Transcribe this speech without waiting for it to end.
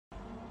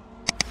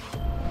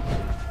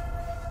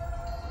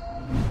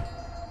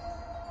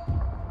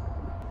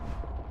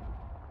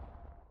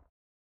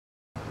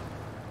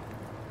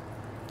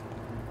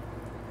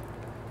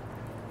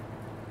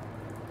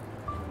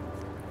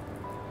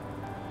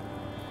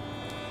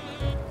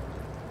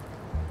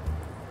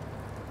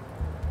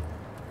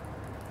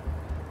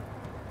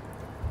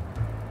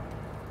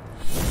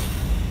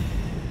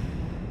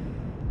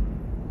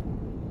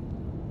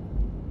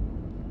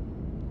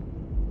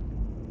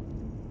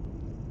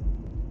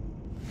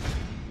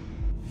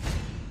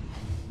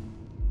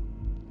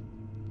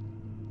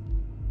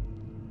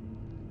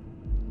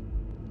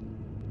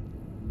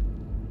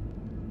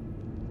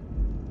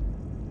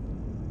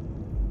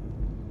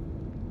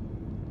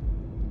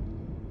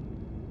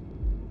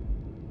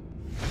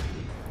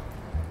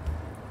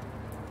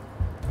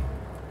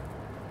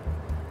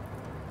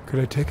Could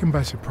I take him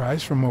by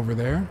surprise from over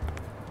there?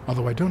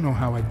 Although I don't know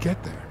how I'd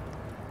get there.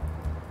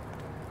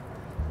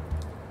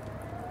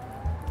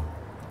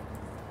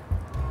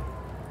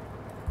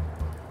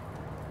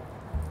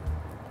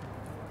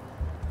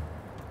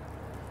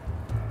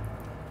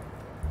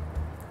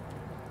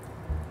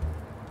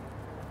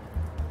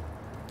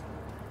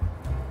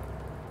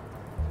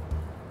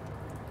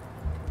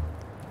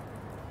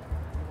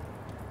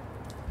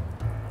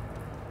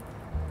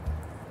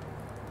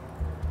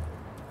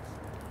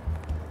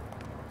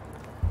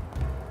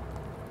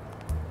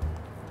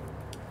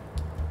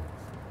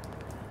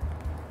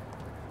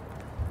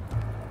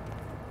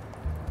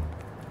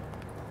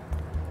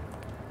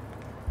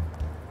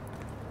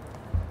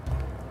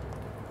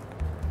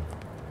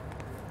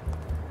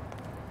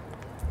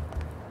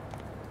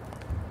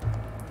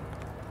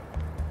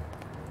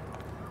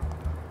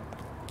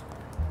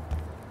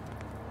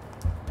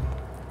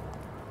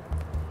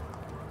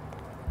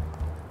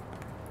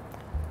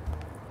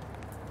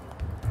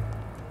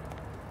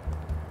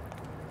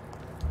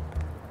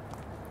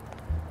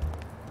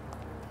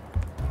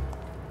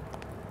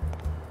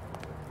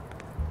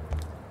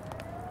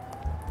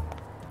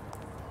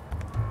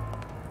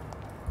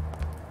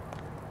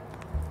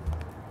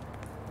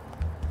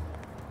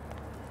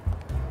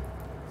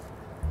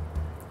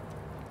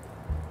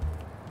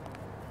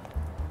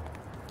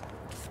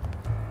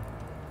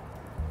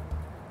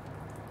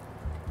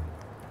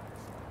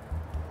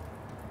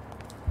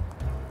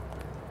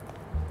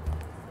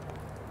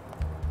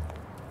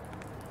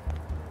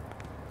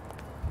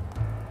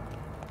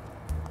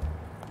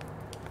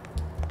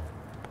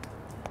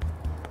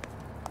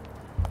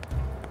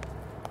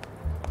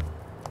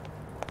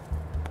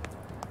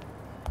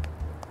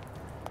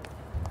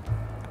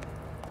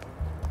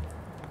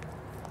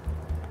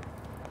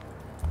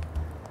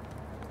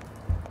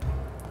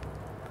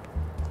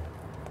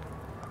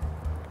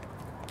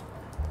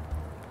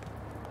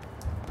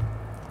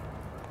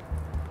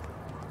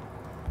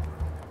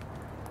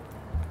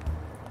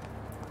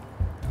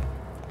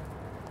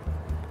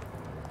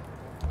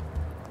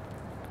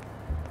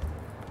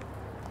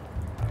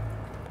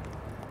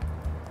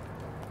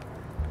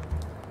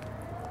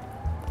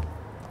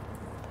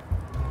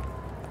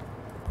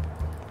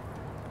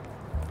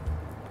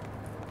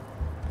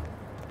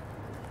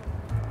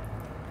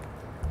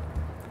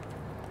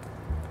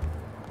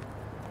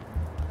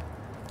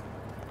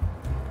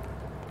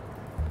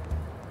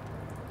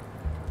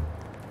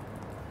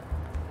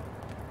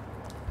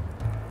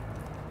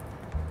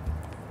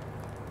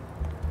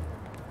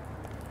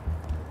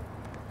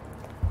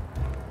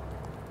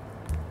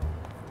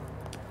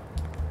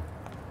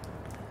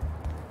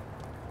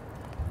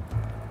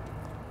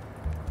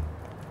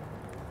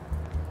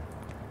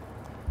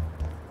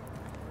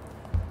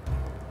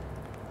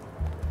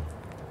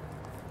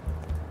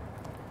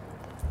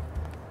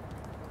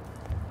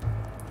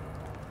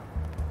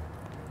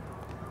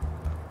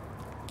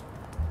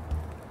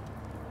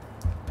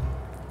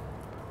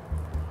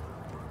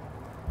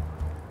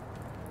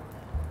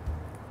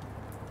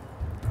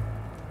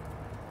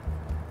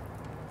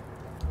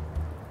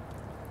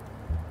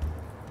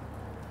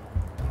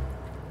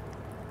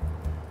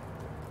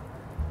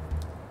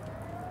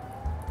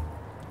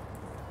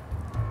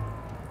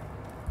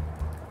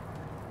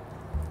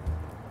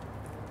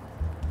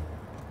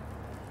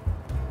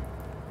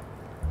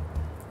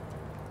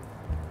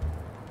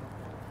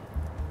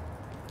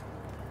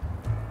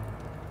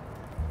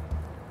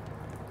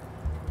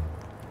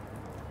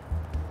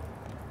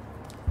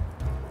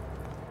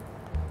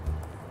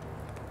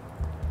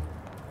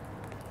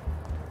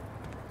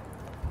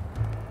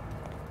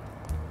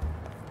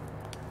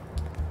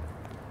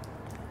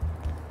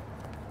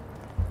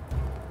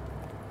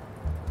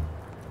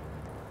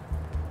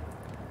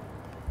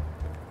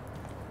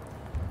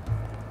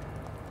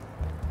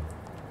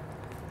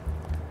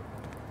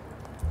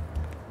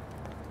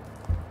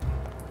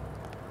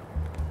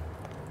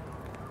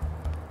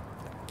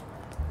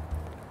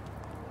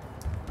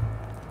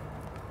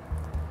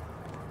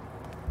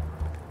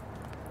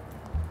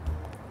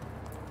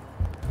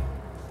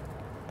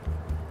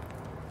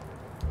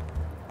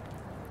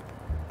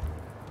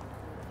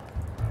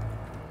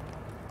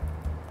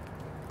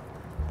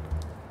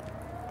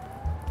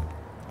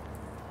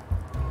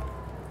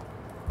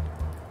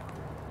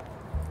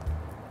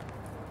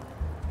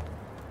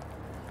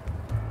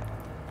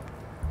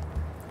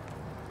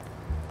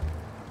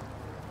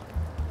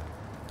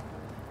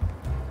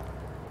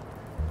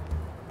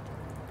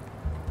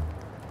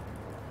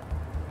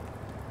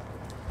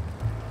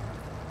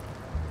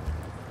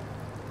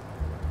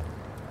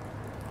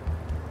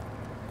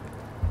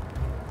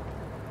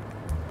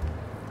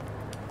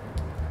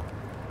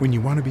 When you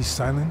want to be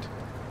silent,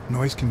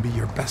 noise can be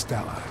your best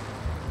ally.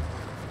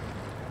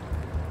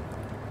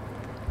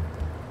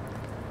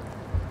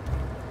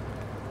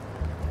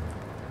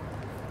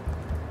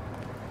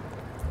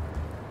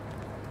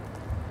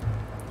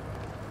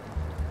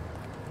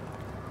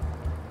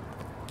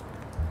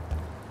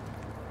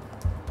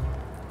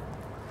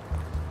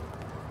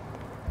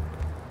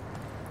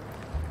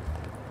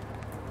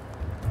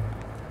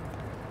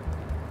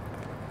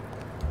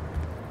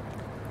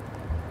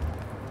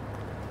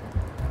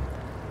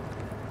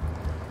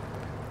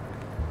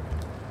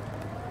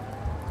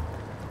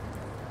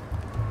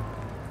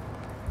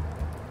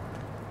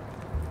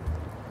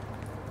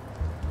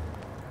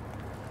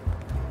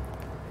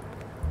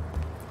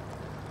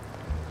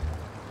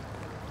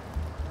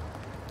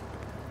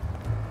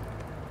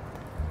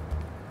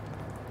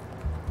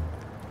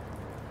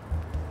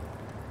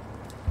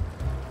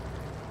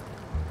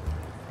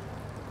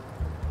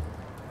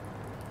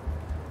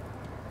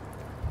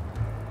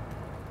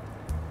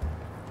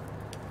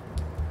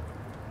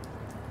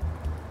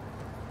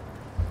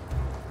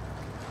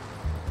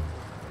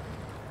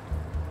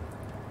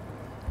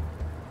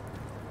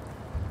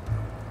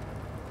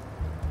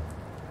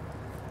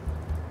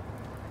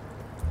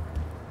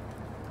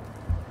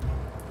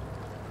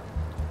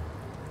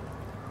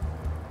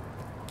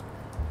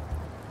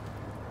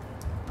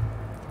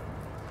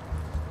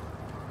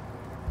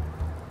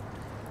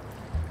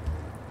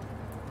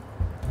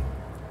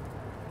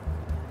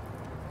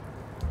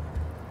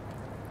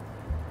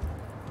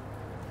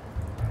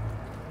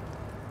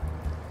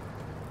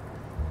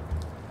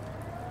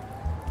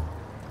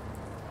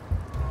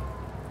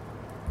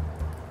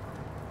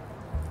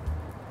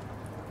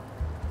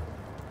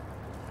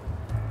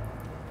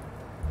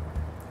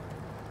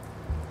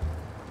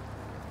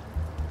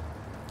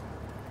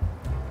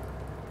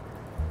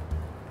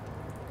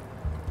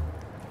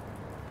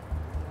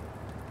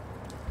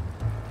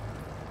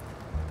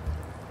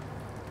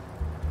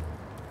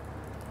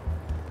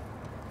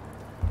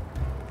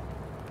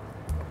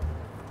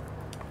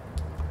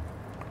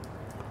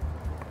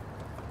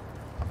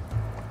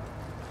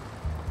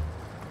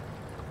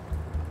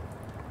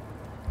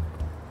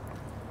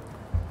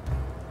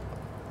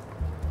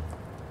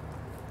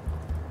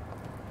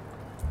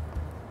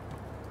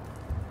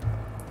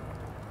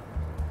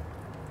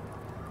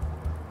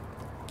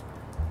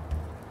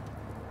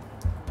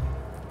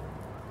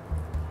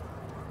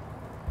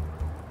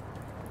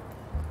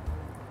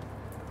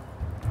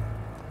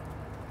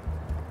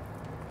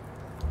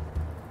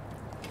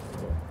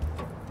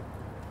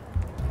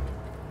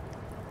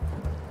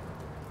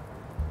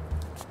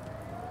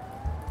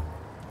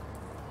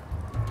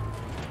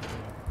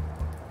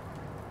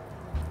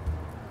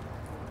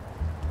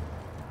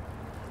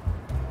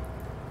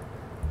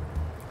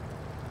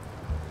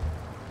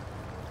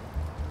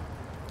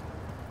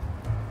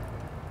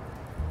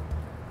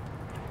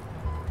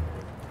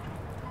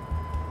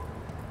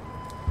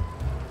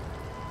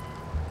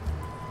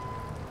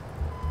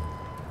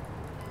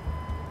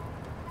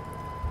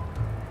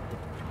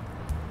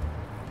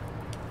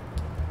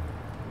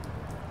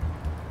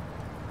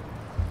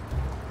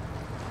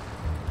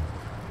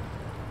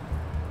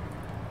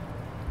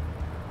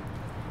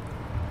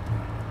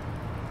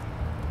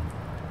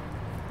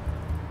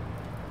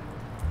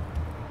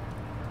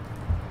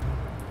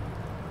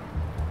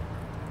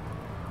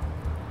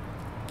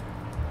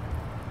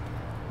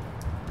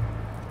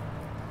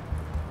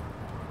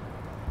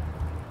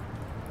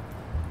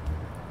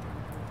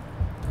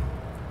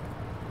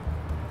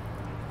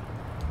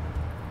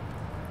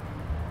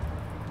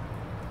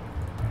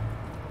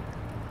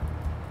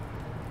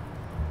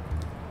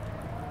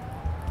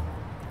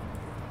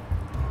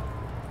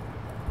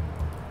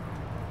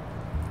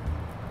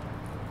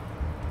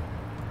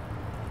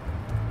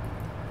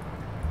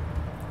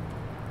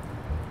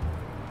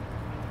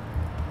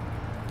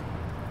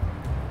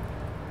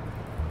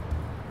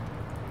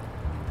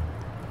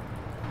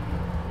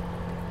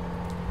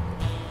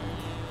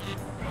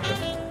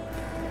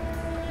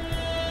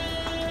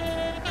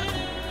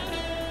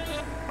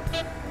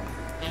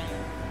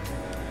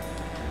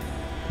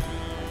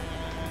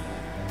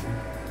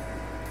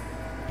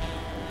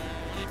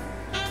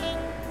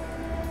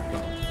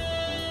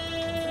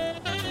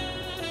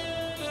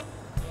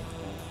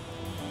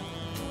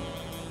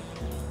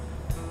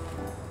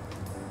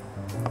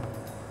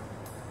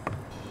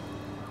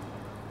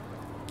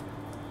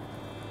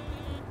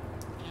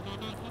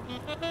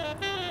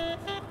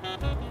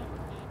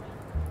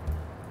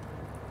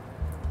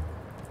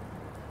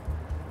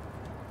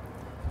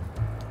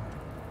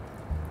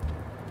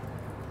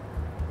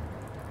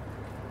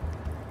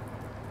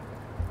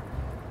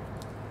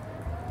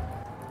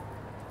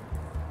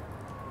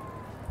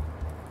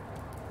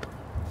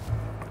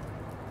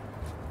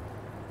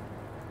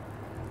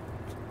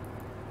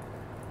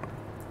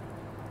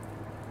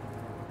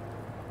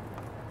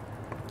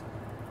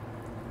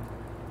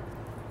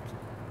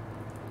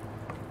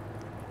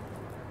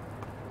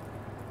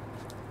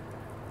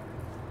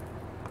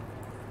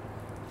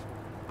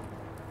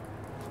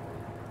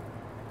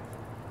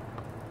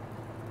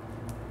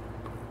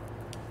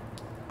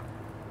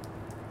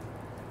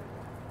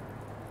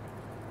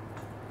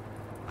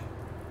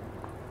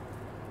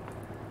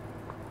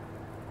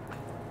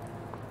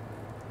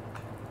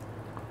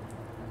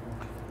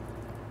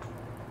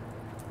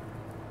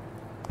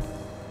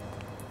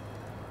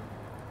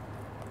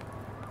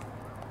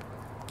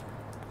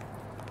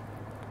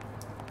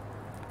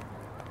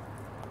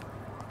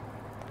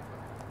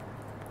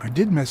 I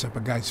did mess up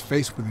a guy's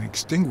face with an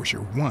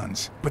extinguisher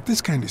once, but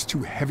this kind is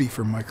too heavy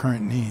for my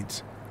current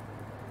needs.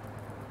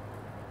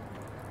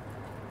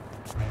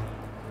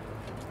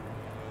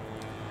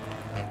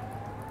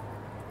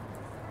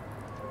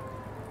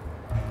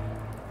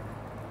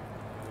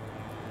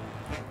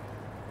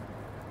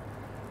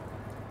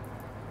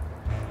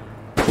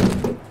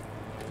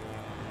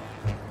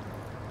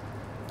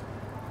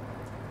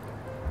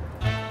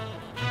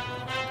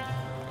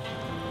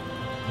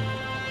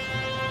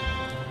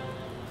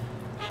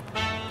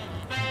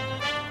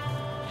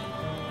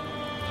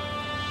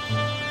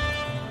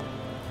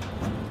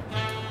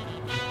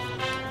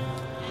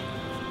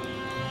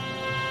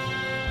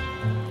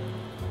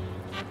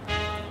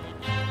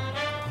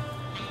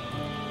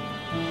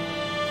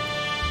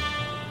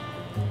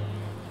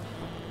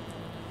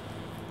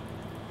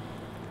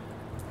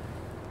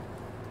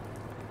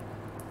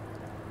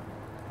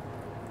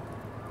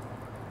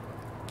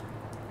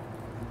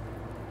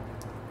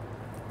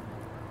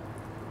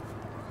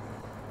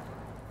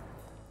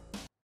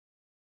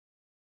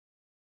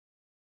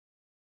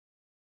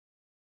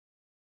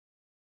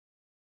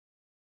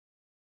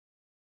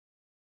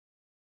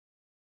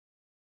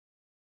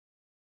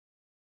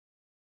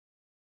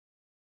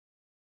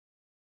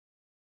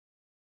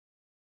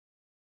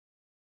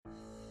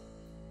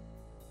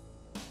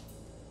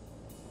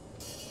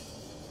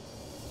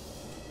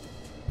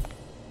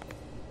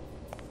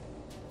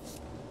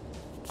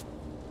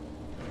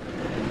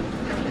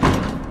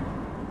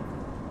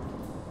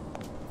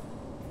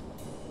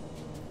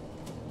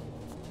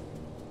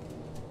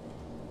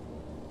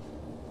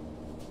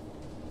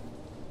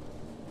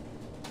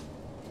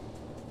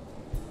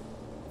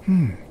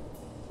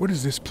 What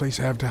does this place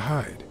have to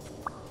hide?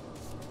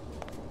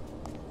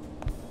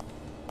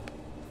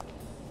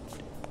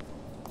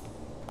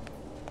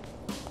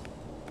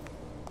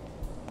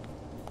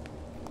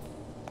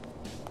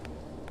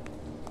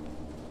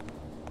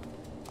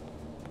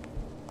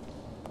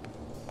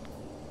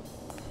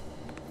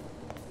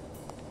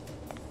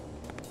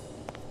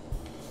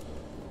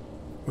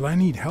 Will I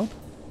need help?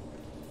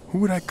 Who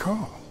would I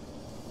call?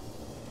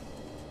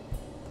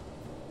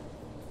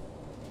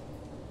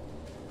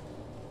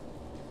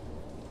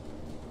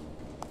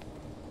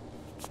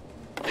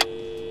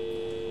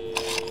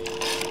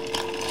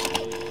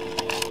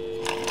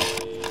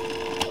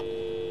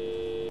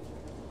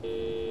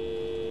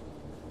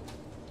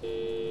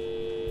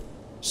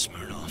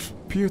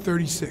 Pier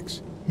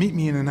 36. Meet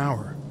me in an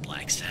hour.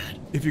 Blacksad.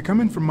 If you're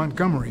coming from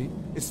Montgomery,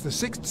 it's the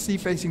 6th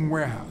sea-facing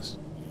warehouse.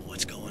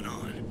 What's going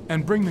on?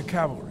 And bring the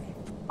cavalry.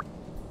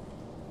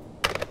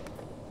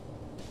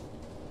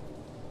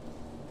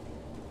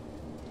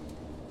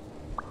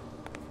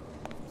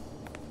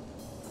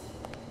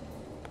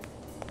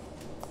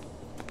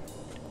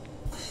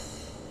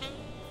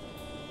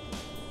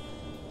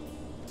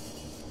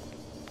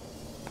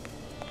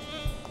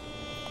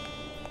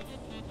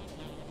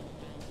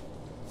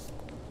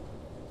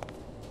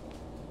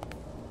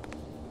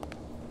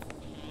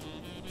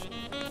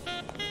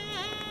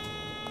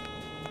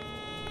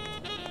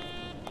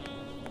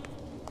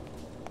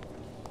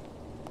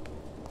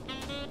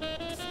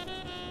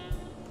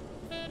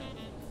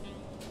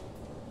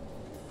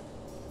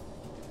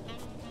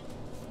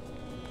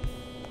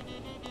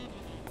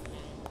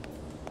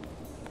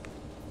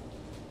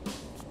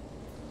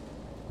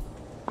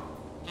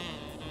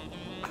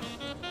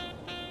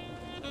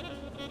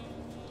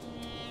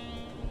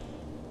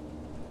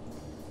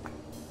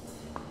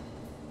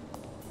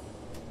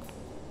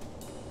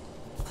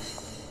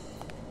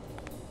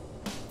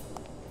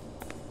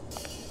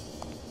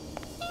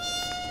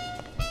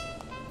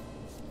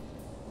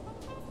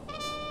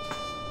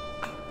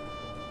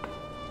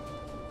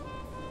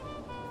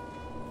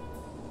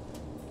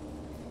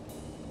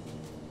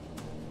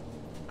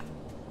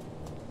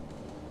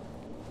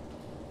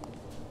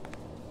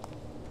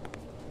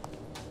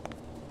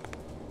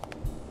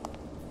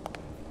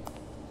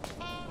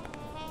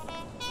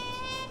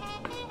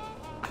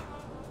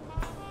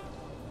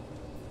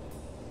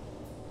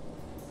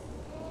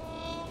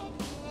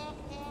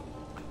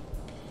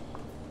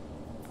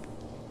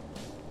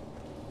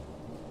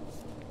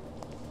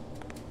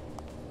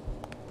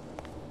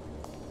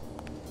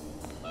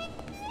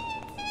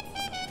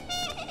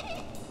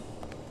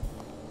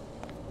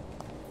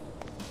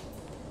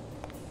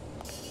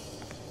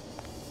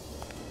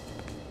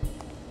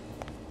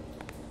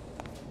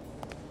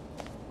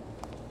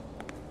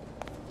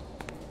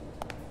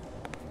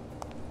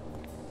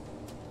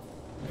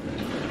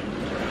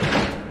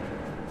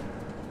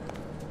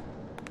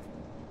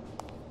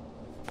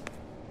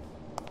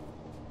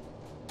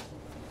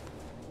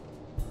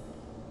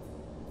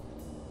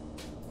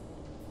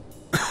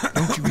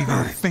 Don't you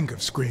even think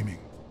of screaming.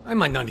 I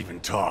might not even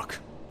talk.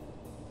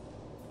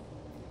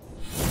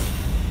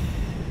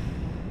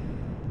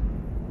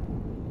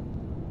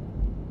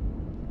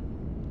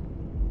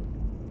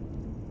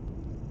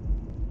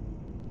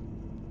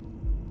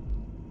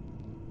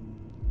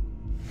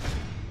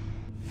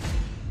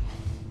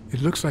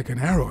 It looks like an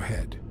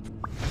arrowhead.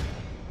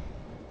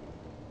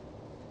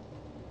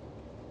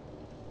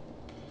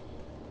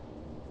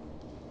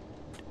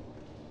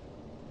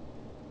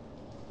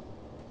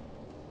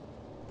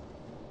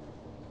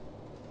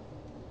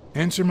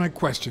 Answer my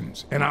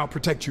questions, and I'll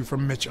protect you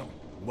from Mitchell.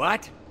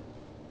 What?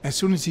 As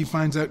soon as he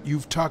finds out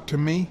you've talked to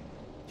me,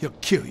 he'll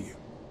kill you.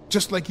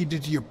 Just like he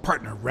did to your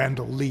partner,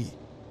 Randall Lee.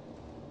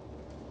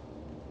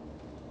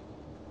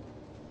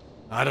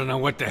 I don't know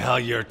what the hell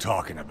you're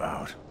talking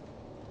about.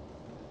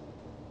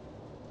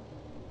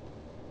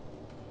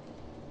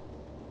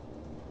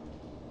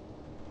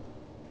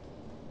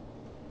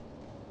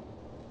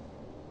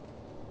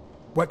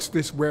 What's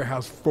this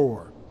warehouse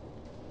for?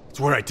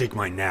 It's where I take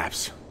my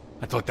naps.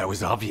 I thought that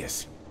was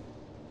obvious.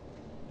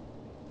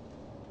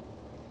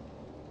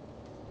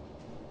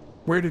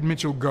 Where did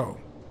Mitchell go?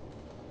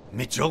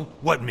 Mitchell?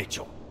 What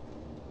Mitchell?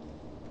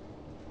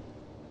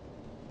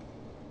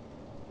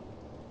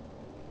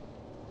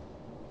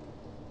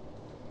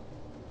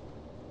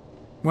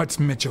 What's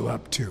Mitchell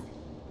up to?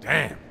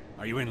 Damn,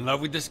 are you in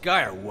love with this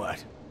guy or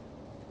what?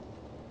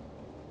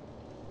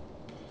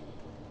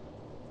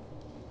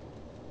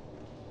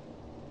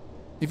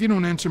 If you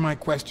don't answer my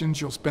questions,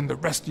 you'll spend the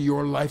rest of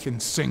your life in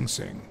Sing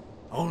Sing.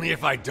 Only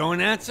if I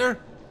don't answer?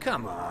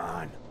 Come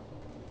on.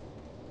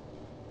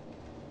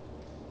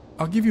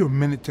 I'll give you a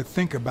minute to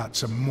think about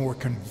some more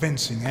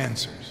convincing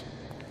answers.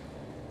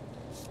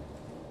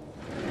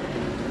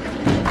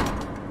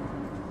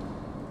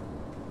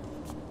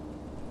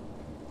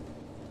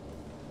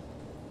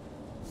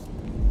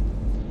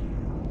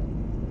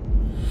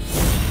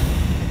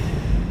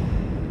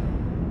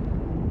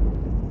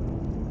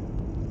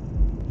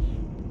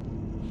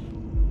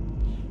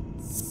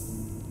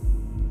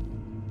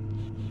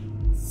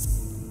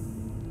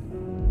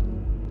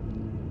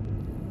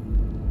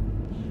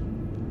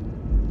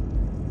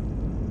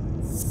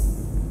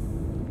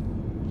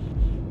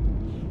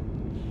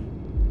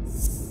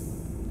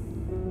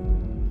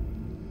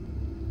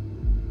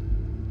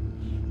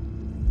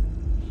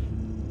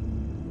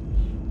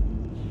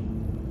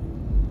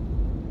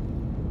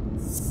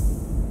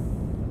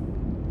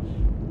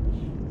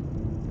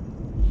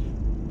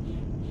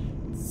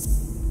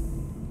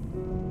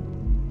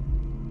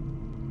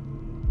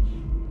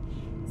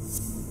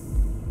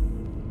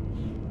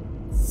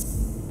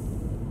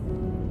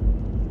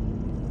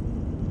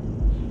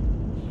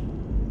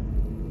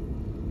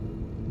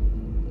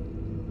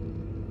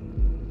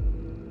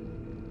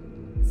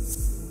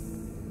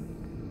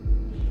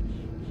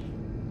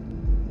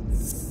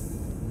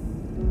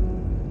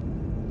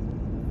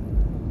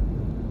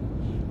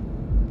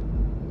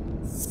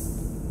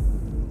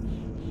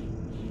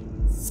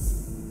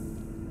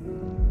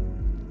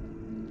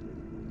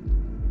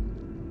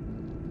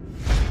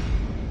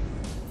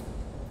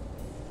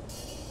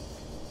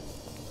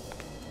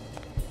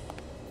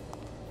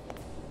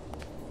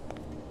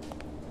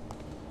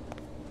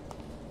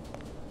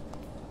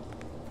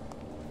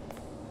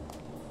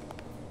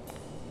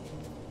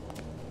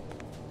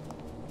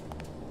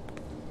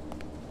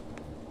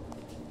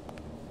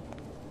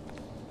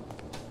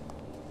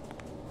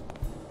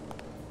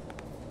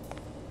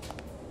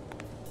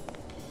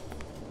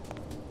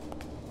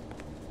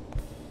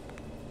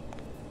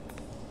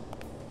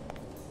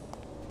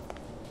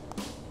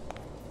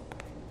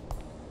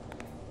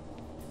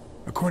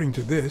 According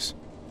to this,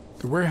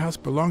 the warehouse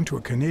belonged to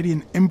a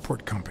Canadian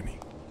import company.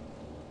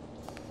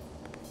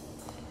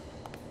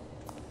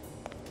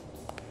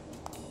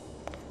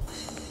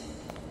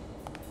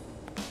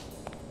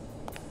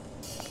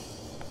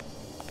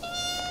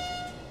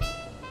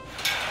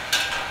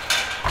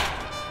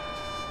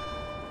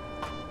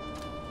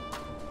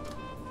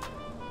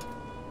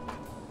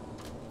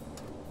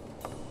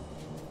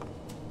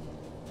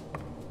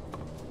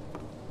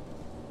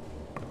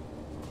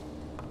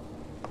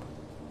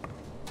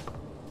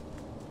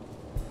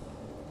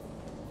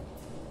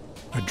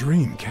 A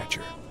dream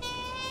catcher.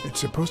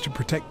 It's supposed to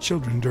protect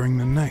children during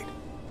the night,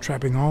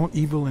 trapping all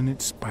evil in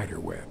its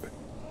spider web.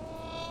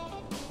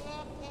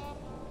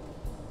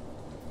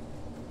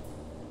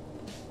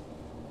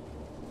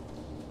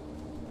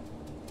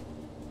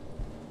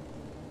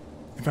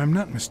 If I'm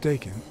not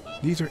mistaken,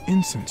 these are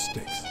incense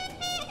sticks,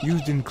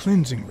 used in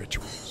cleansing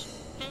rituals.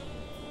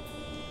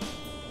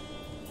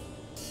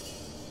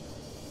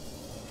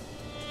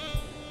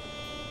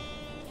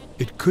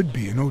 It could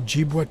be an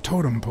Ojibwa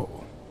totem pole.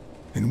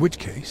 In which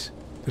case,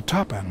 the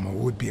top animal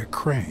would be a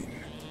crane.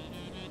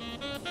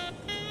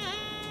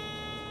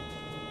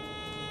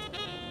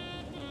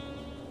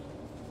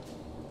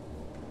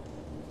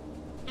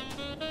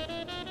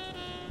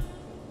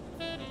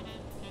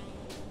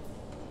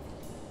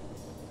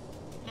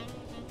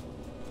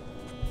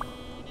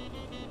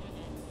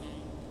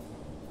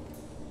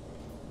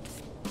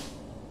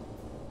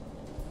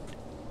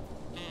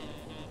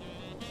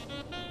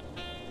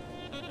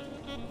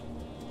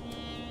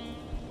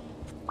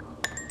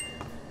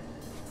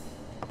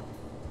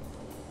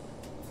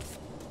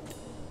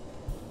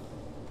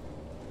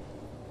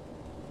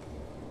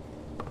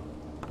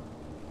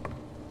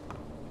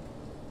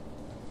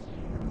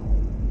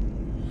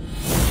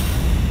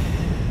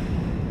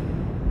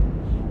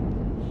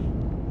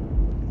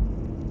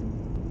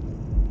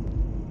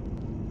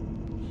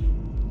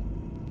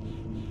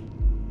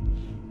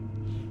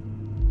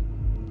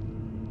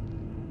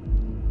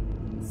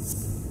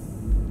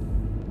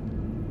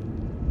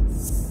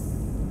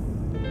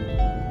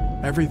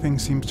 Everything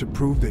seems to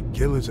prove that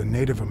Gil is a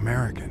Native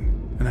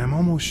American, and I'm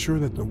almost sure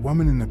that the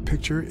woman in the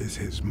picture is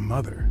his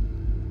mother.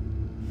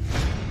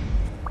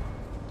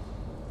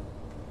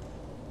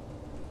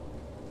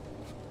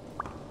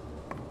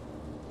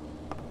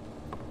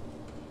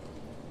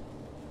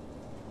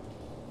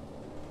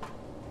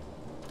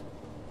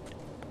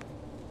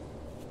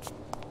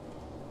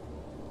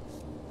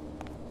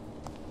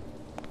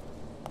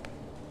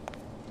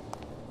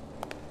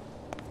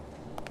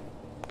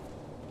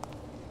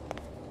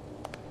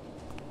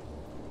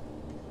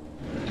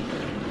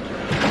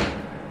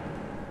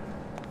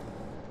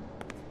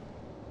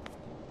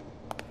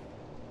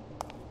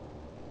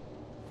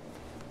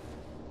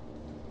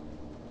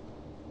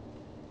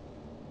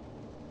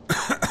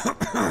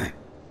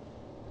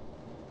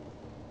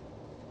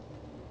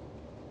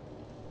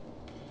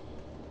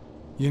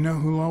 You know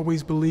who'll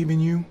always believe in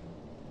you?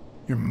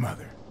 Your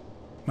mother.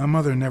 My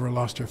mother never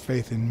lost her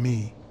faith in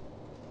me.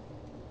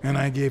 And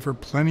I gave her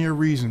plenty of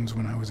reasons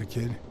when I was a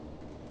kid.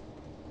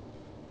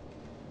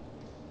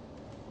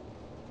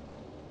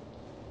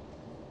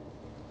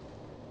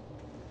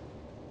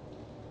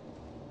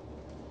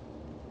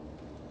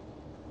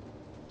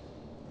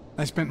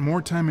 I spent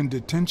more time in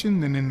detention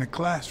than in the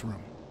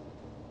classroom.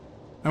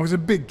 I was a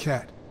big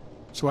cat,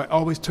 so I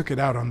always took it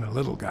out on the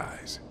little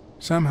guys.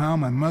 Somehow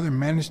my mother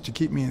managed to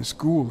keep me in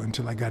school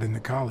until I got into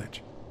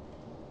college.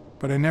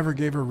 But I never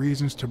gave her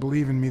reasons to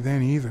believe in me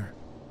then either.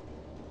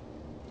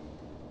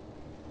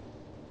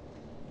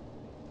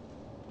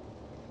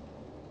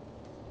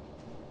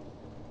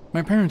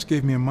 My parents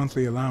gave me a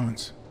monthly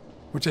allowance,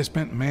 which I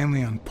spent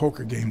mainly on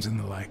poker games and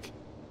the like.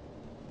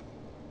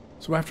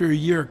 So after a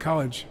year of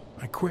college,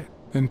 I quit.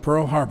 Then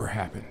Pearl Harbor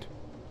happened.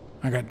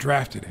 I got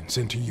drafted and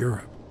sent to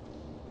Europe.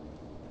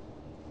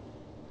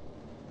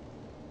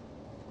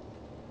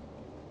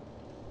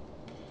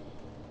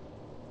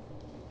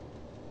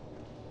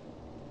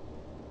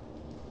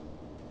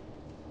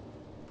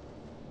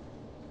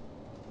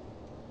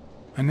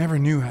 I never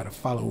knew how to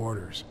follow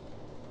orders.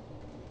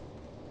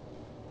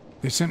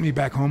 They sent me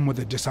back home with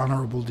a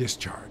dishonorable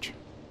discharge.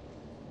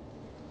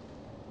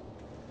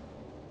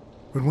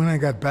 But when I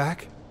got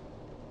back,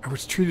 I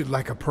was treated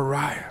like a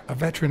pariah, a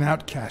veteran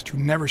outcast who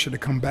never should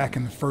have come back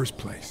in the first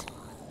place.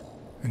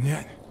 And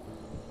yet,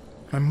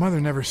 my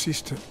mother never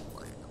ceased to...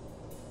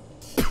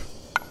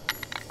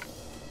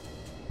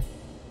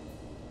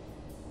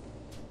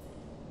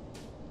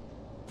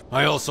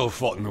 I also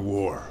fought in the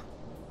war.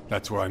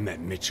 That's where I met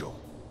Mitchell.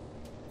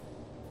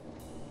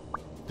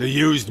 They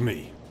used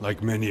me,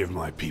 like many of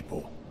my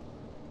people.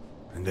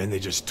 And then they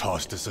just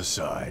tossed us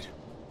aside.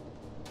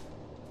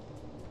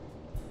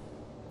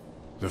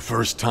 The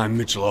first time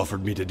Mitchell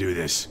offered me to do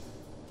this,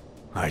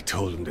 I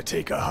told him to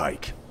take a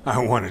hike.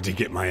 I wanted to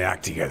get my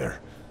act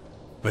together,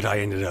 but I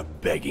ended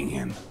up begging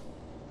him.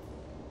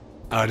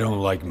 I don't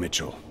like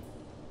Mitchell.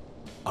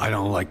 I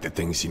don't like the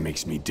things he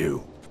makes me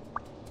do.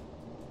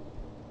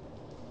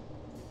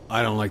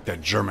 I don't like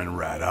that German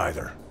rat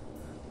either.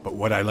 But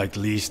what I like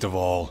least of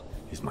all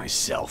is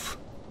myself.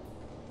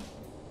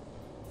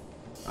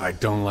 I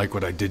don't like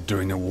what I did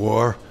during the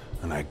war,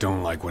 and I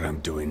don't like what I'm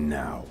doing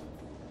now.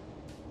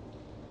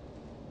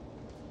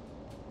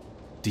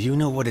 Do you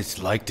know what it's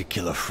like to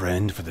kill a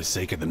friend for the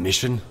sake of the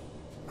mission?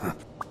 Huh.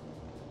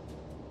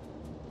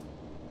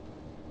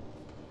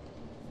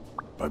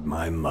 But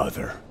my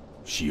mother,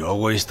 she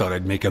always thought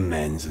I'd make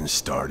amends and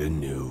start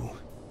anew.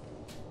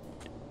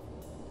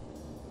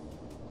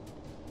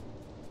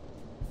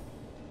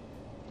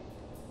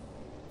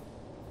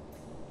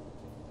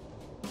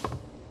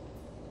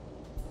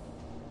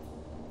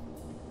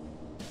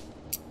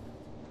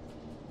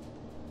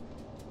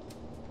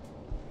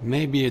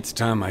 Maybe it's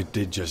time I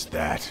did just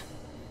that.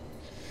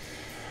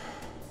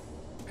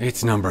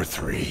 It's number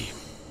 3.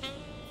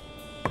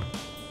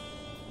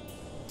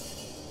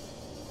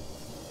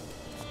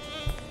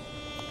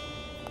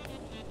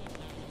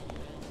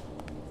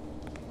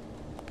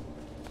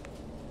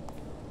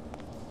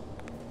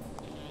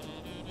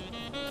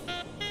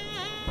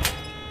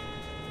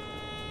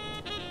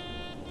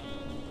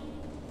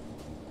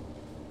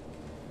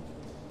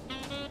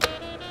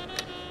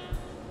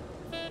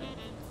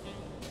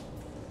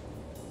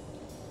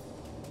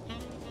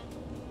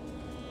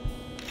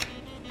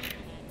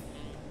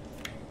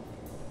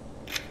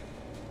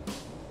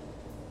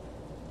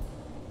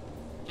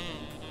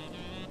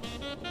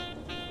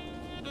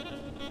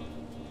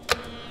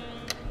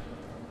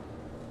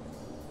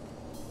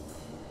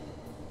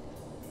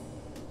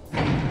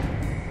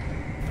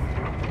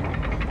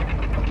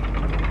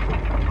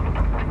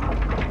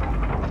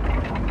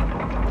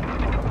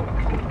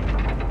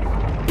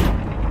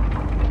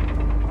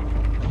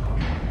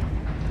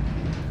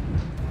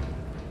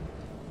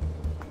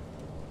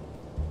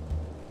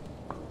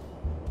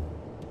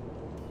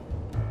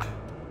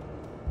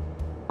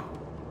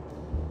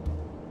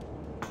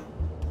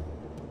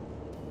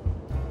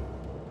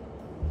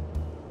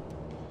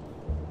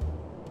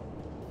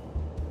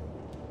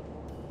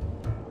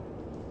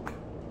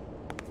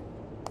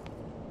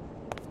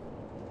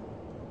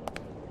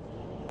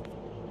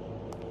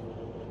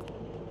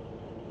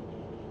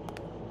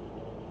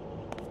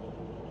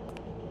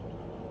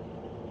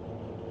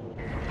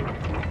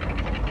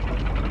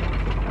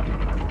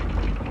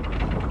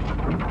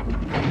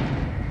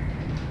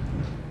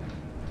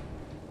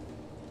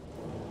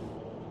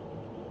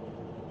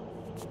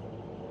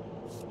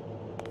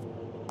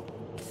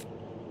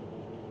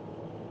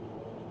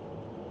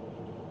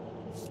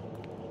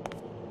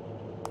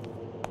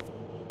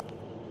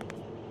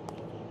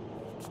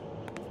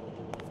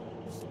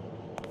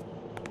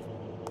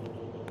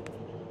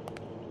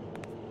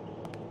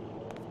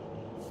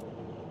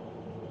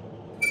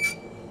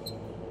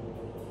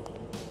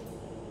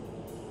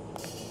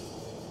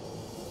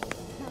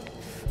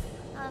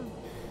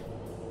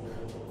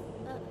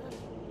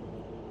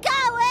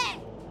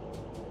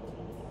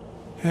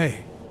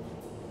 Hey,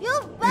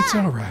 You're back! it's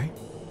all right.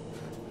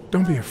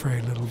 Don't be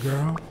afraid, little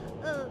girl.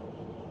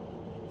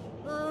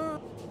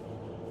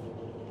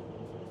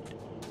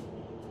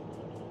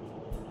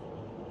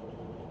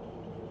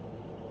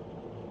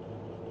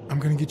 I'm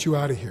gonna get you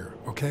out of here,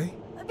 okay?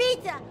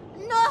 Vita,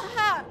 no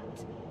hurt!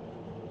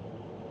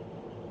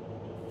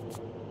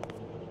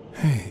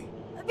 Hey,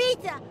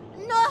 Vita,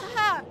 no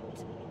hurt!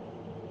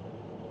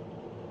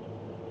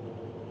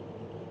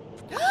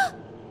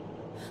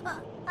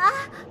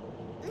 Ah!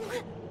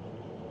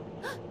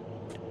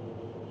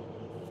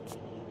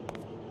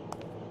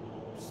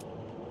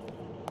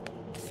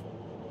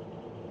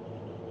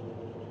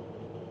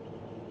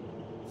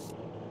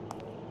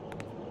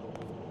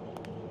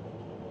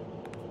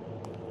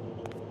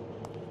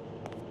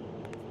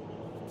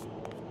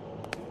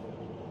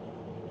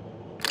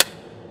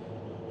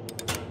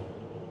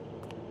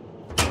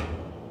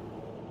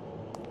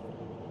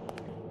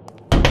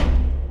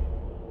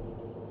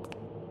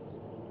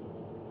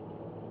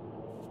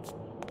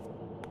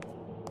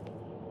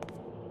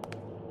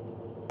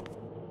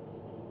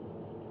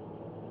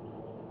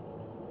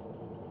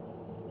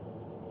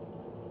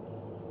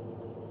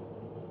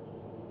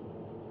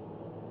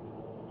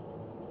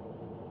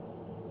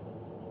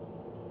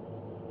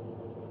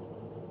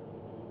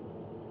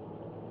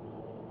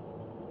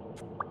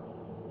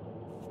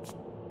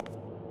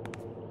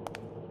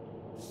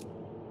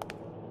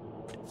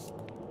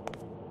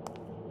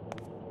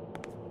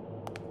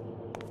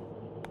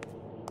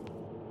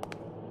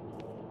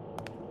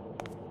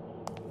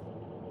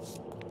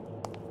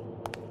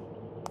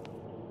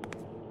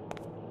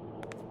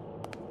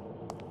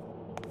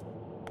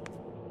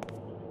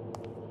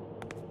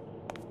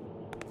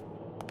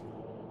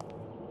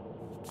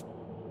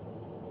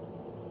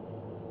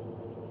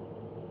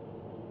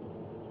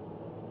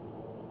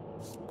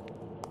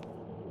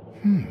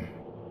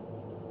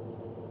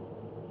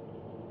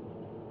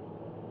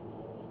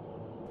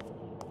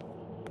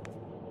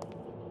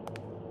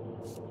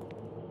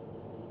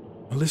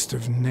 A list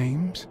of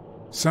names?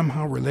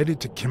 Somehow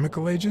related to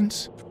chemical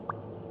agents?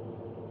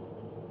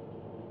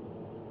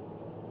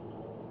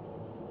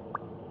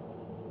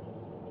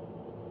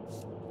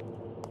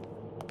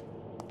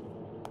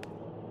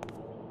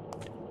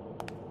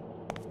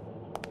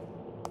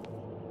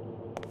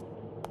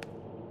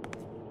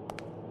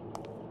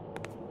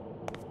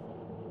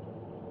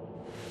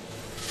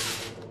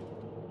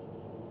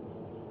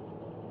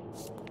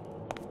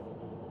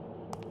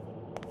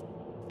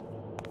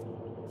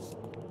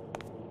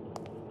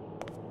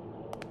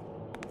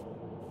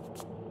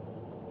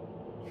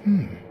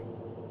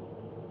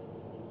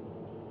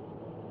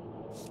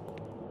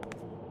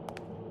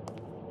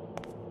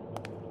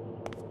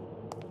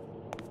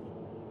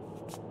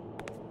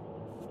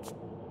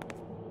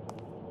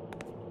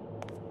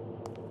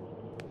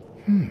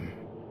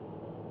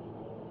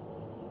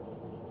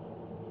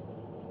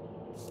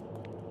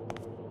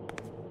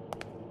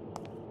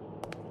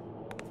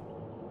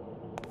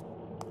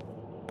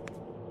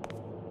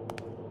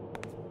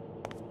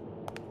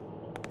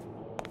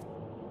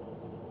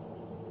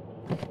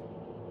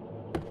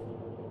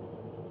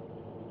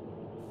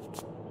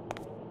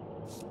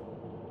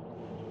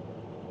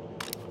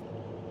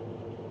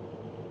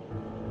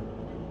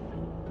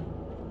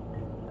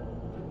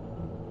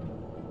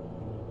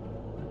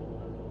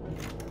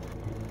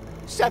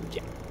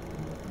 Subject,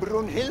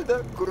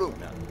 Brunhilde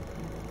Gruner.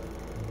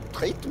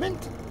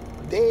 Treatment,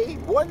 day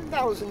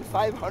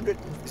 1500.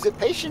 The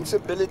patient's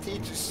ability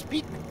to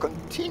speak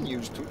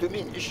continues to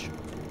diminish.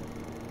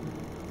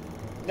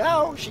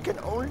 Now she can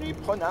only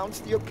pronounce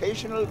the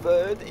occasional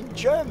word in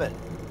German.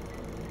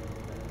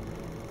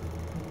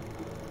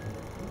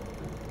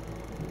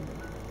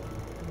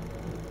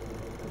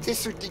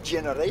 Tissue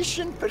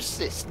degeneration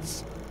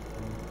persists.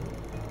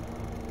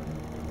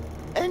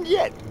 And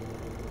yet,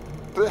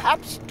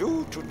 perhaps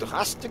due to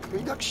drastic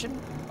reduction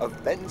of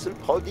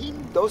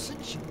benzylproline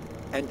dosage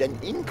and an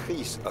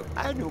increase of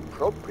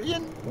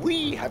ibupropion,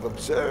 we have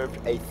observed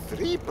a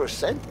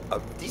 3%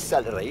 of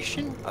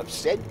deceleration of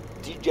said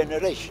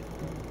degeneration.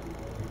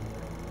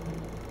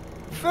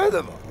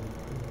 Furthermore,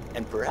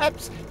 and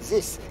perhaps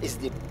this is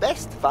the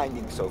best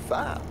finding so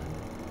far,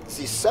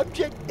 the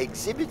subject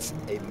exhibits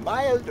a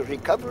mild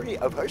recovery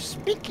of her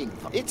speaking.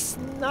 It's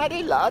not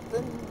a lot,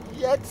 and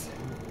yet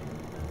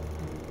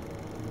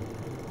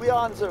we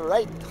are on the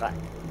right track.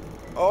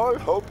 All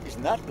hope is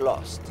not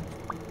lost.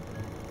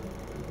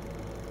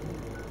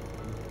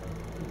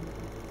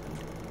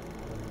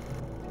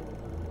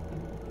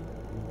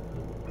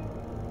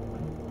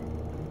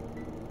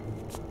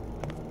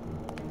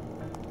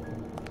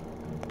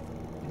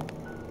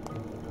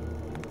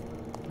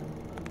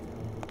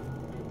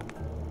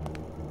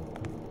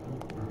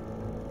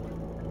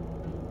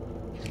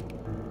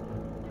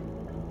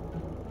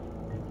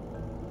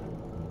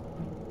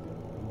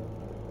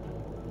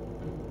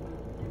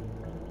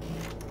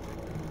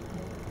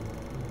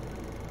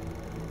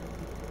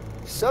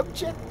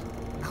 Subject,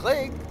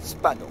 Craig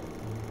Spano.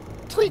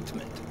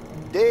 Treatment,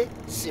 day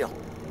 0.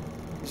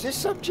 The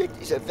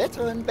subject is a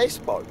veteran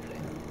baseball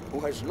player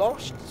who has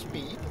lost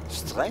speed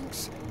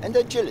strength, and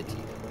agility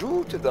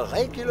due to the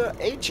regular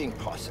aging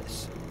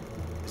process.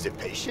 The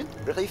patient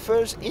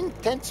refers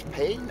intense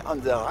pain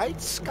on the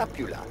right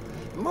scapula,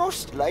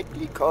 most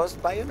likely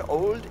caused by an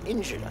old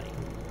injury.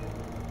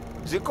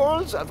 The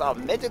goals of our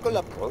medical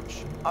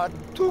approach are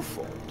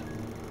twofold.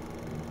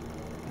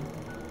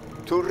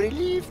 To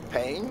relieve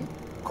pain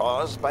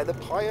caused by the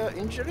prior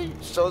injury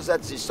so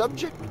that the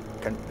subject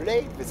can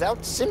play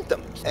without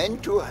symptoms,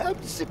 and to help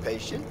the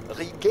patient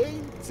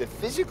regain the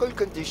physical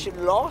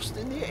condition lost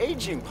in the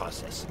aging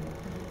process,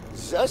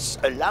 thus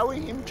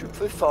allowing him to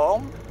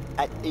perform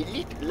at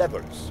elite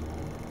levels.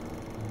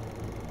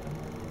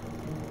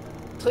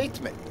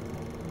 Treatment.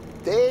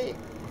 Day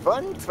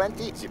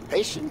 120, the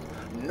patient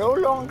no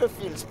longer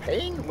feels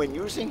pain when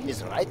using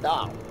his right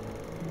arm,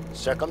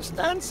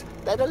 circumstance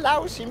that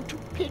allows him to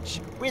pitch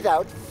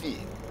without fear.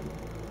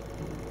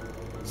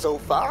 So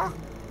far,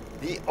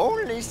 the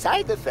only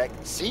side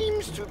effect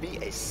seems to be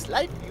a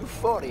slight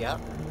euphoria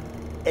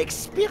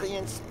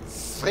experienced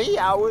 3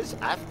 hours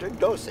after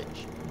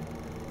dosage,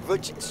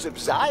 which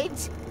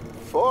subsides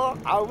 4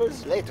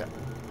 hours later,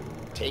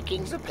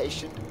 taking the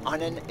patient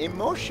on an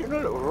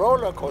emotional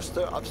roller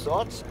coaster of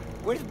sorts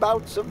with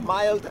bouts of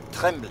mild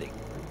trembling.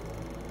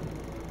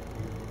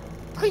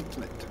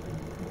 Treatment.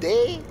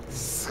 Day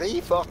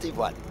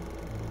 341.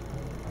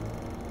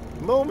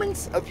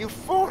 Moments of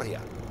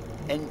euphoria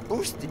and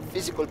boosted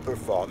physical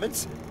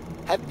performance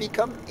have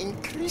become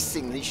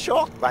increasingly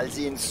short, while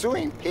the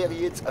ensuing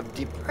periods of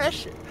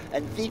depression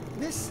and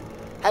weakness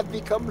have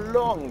become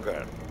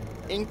longer,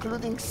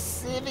 including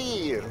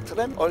severe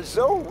tremor.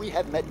 Although we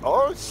have met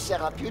all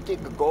therapeutic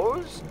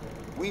goals,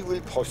 we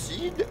will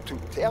proceed to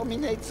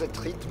terminate the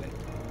treatment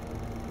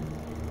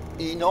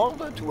in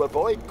order to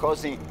avoid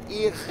causing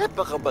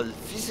irreparable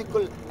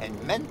physical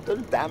and mental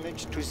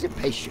damage to the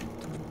patient.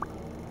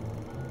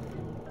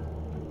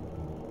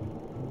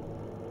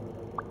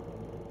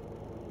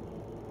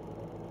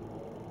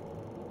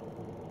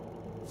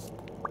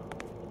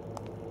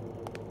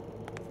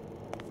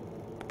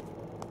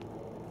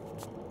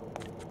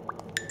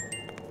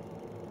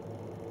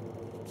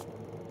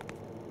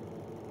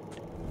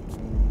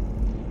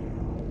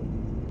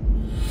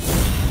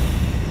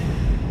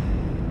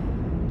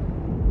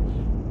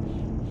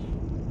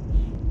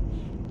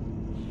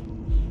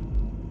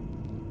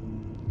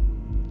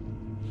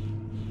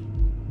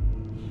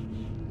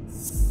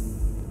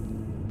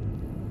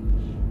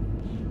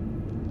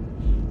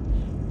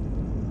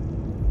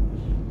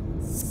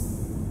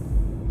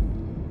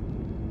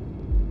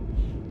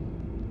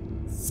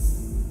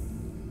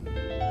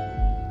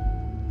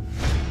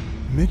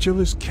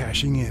 Mitchell is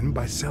cashing in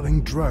by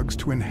selling drugs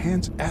to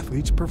enhance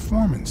athletes'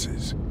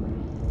 performances.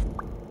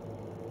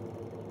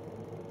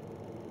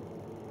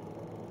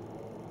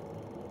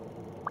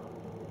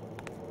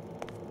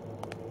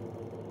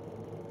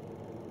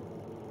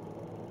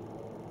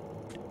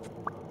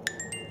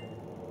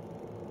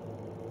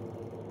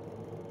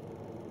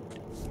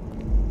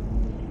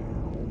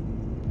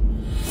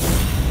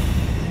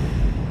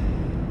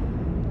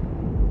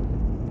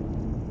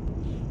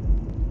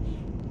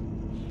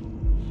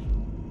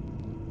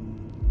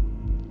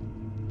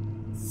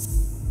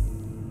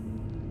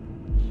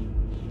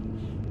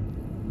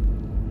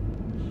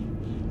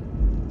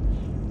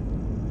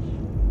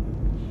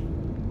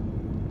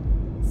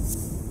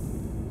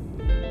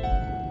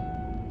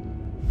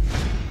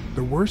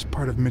 The worst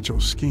part of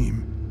Mitchell's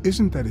scheme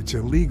isn't that it's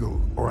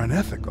illegal or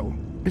unethical,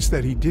 it's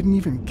that he didn't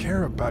even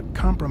care about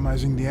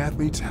compromising the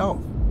athlete's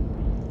health.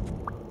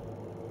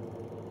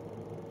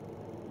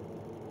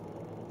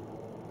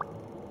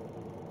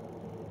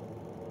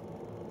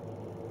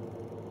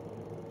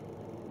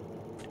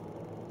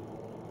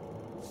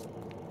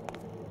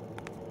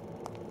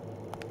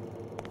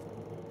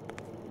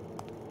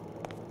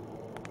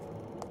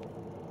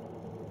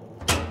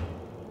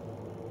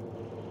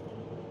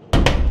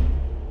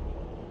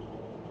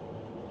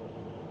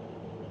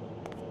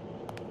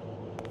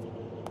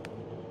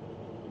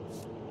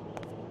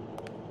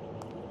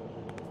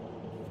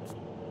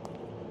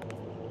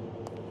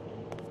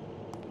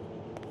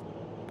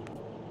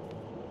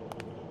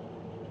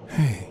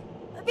 Hey.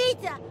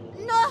 Vita,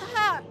 no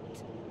hurt.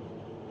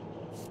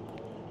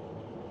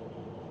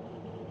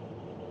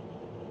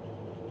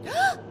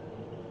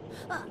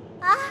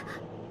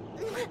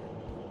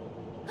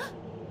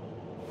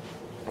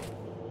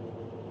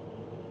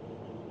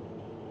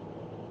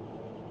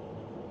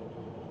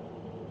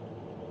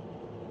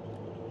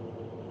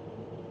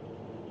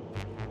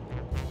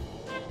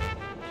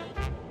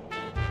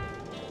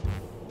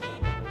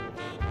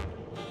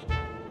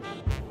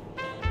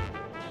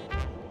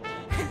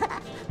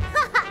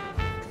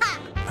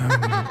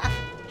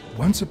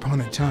 Once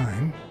upon a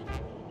time...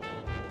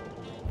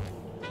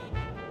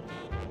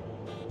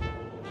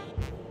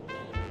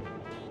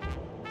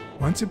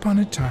 Once upon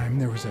a time,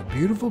 there was a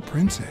beautiful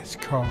princess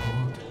called...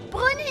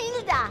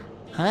 Brunhilde.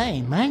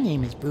 Hi, my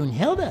name is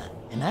Brunhilde,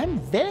 and I'm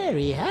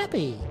very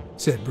happy,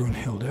 said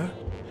Brunhilde.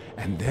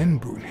 And then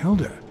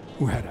Brunhilde,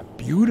 who had a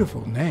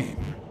beautiful name...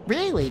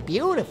 Really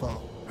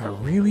beautiful. A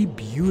really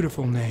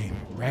beautiful name.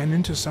 Ran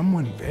into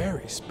someone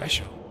very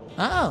special.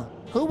 Oh,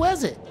 who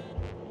was it?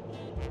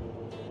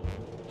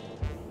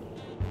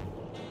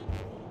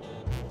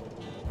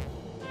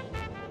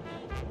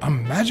 A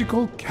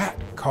magical cat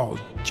called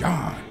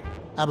John.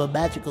 I'm a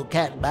magical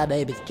cat and my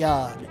name is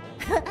John.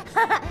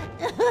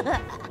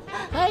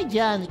 Hi,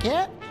 John the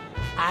cat.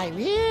 I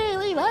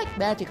really like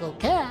magical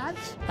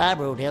cats. Hi,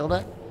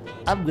 Brunhilde.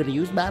 I'm gonna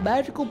use my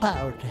magical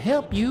power to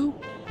help you.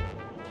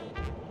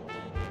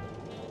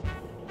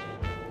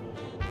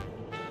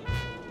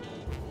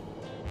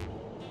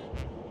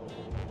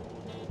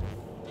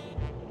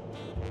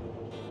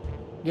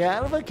 Get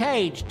out of the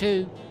cage,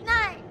 too.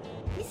 Nein,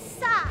 he's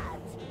sad.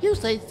 You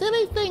say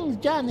silly things,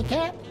 John the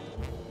cat.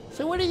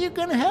 So what are you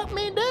gonna help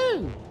me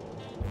do?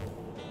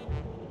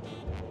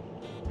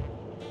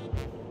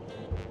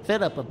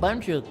 Fill up a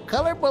bunch of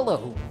colored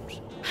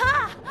balloons.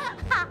 Ha!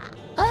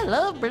 I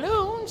love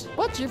balloons.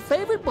 What's your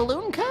favorite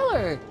balloon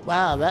color?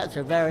 Wow, that's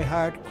a very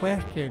hard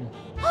question.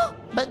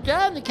 But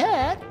John the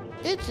cat,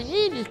 it's the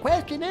easiest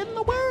question in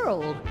the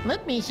world.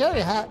 Let me show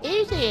you how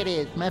easy it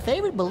is. My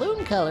favorite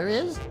balloon color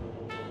is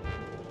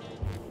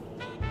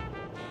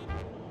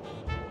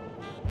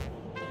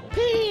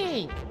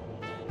pink.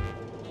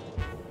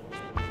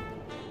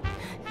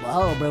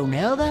 Whoa,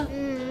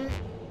 Brunhilde.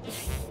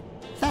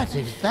 That's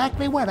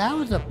exactly what I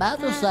was about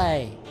to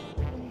say.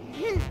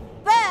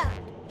 Bird.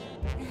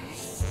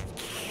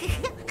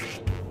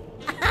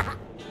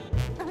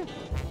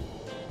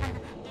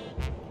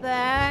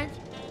 Bird.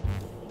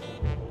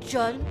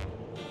 John.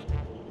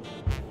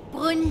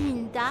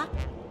 Brunhilde.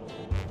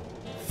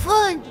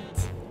 Freund.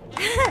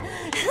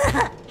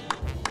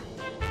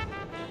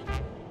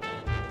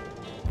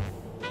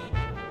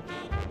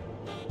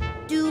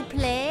 Do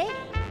play.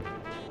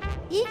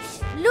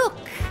 Ich look.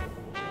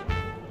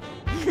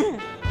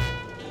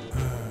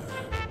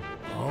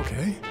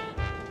 Okay.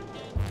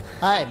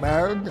 Hi,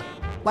 Bird.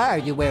 Why are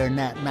you wearing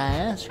that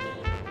mask?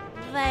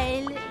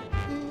 Weil.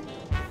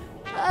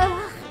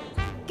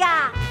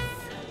 Gas.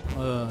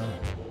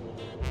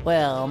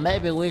 Well,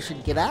 maybe we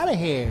should get out of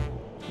here.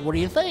 What do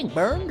you think,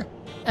 Bird?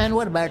 And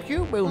what about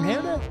you,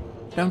 Brunhilde?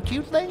 Don't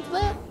you think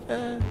that?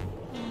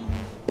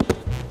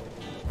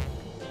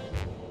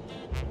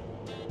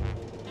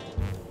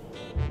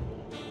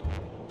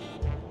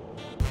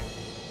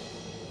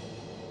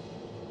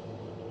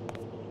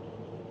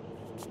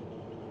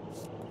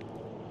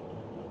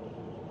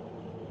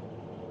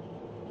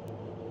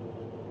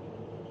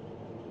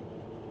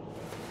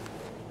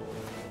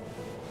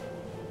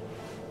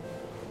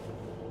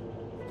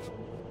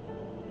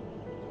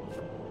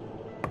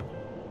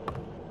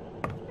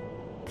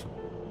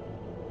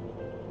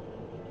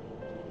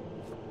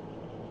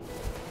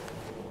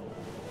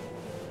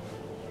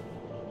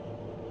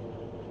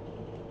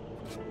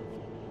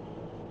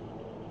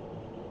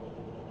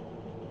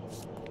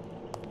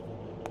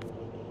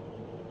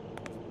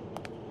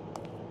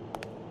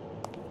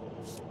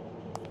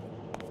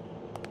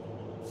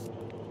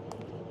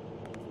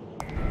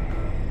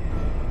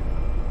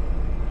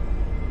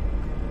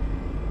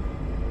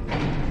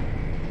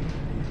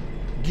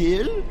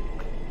 Gil?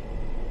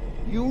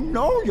 You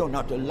know you're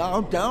not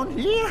allowed down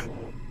here.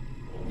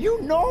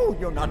 You know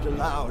you're not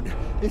allowed.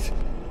 It's...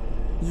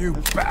 You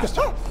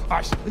bastard!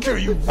 I should kill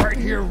you right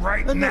here,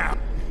 right now!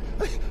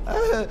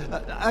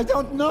 I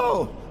don't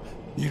know.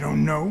 You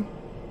don't know?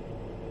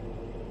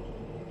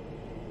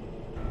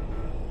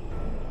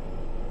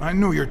 I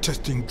know you're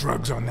testing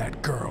drugs on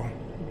that girl.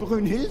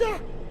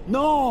 Brunhilde?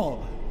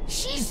 No,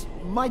 she's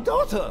my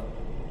daughter.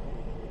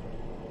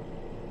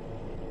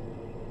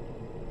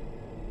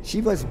 She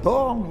was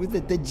born with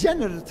a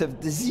degenerative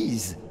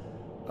disease,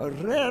 a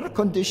rare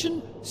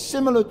condition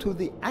similar to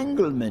the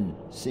Angelman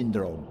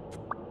syndrome.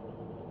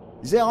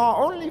 There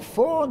are only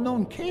 4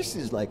 known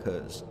cases like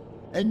hers,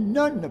 and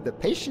none of the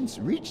patients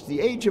reached the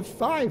age of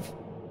 5.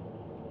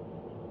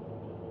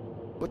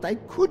 But I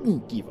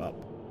couldn't give up.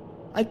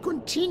 I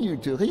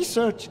continued to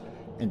research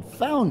and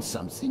found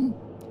something.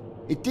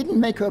 It didn't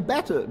make her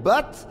better,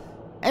 but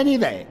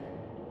anyway,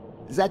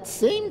 that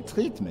same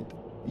treatment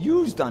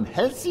used on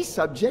healthy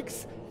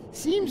subjects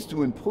seems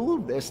to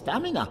improve their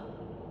stamina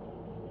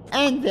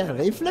and their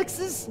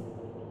reflexes.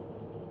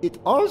 It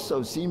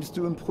also seems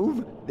to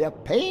improve their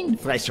pain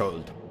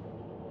threshold.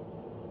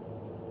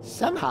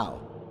 Somehow,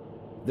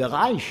 the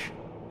Reich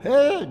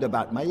heard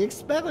about my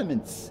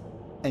experiments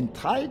and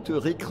tried to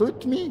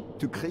recruit me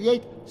to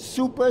create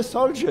super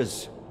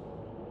soldiers.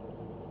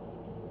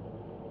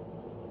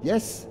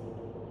 Yes,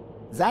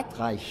 that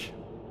Reich.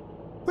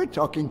 We're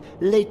talking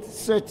late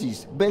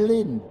 30s,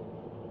 Berlin.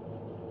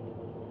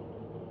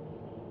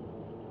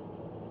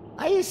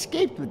 I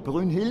escaped with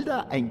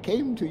Brunhilde and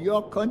came to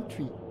your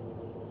country.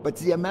 But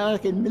the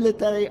American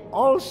military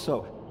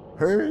also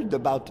heard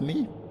about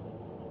me.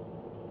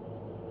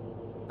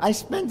 I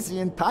spent the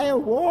entire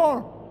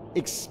war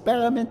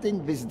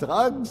experimenting with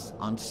drugs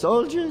on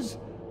soldiers.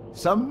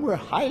 Some were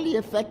highly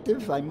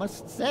effective, I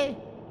must say.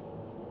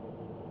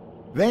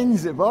 When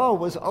the war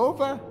was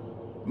over,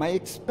 my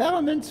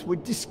experiments were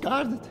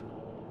discarded.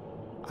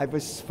 I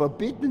was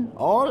forbidden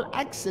all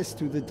access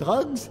to the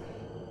drugs,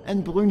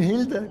 and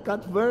Brunhilde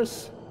got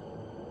worse.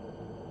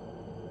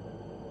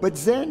 But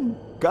then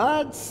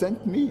God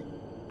sent me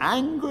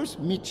Angus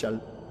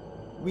Mitchell.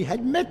 We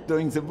had met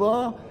during the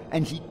war,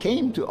 and he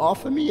came to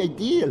offer me a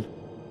deal.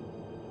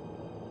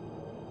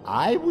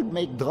 I would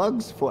make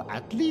drugs for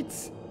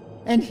athletes,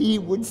 and he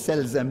would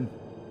sell them.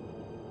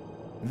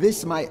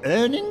 With my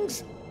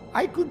earnings,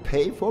 I could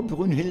pay for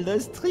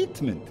Brunhilde's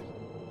treatment.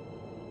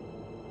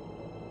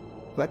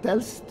 What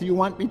else do you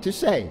want me to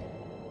say?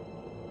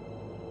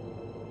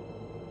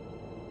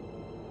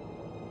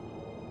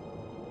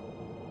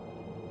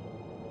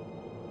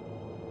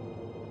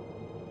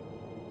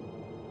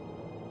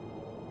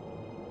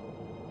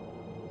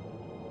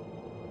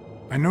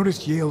 I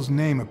noticed Yale's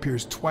name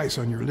appears twice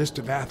on your list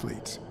of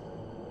athletes.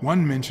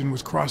 One mention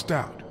was crossed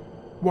out.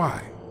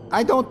 Why?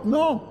 I don't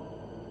know.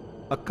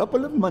 A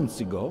couple of months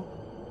ago,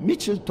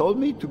 Mitchell told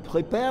me to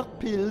prepare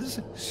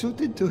pills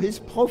suited to his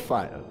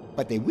profile.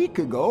 But a week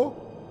ago,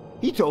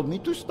 he told me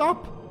to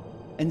stop.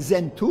 And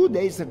then 2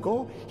 days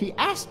ago, he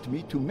asked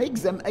me to make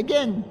them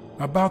again.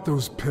 About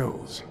those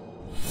pills.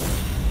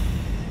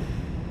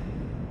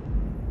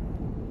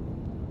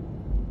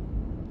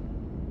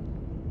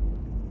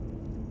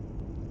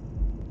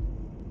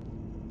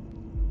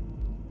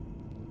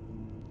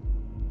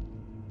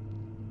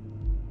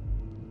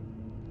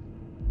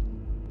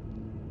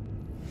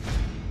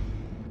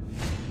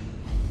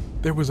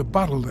 There was a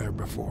bottle there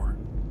before.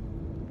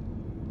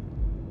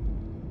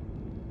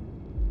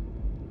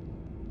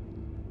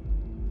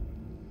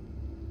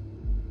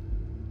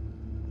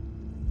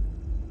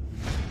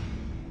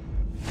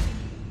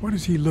 What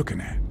is he looking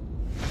at?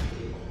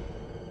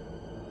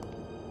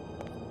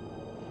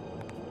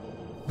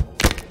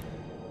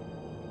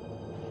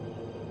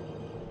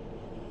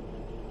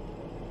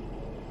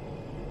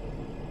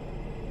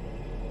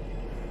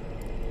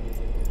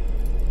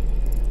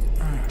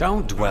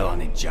 Don't dwell on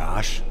it,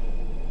 Josh.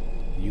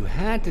 You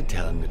had to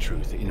tell him the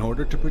truth in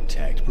order to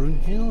protect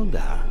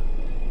Brunhilde.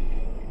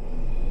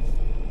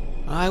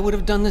 I would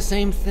have done the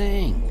same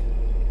thing.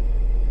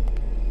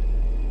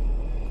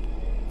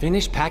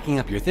 Finish packing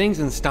up your things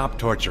and stop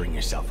torturing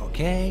yourself,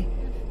 okay?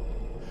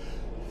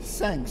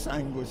 Thanks,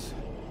 Angus.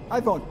 I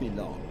won't be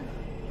long.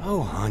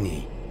 Oh,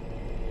 honey.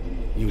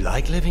 You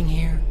like living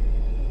here?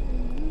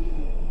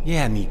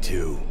 Yeah, me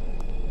too.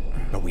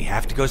 But we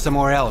have to go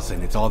somewhere else,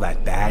 and it's all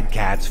that bad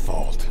cat's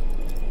fault.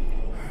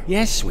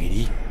 Yes,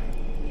 sweetie.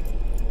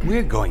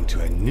 We're going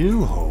to a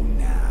new home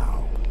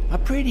now. A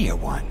prettier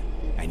one.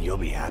 And you'll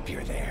be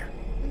happier there.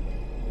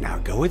 Now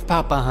go with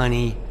Papa,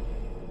 honey.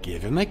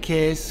 Give him a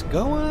kiss.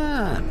 Go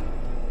on.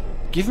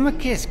 Give him a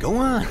kiss. Go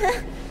on.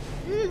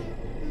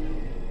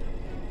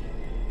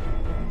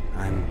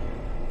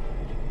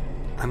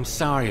 I'm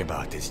sorry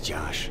about this,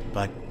 Josh,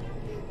 but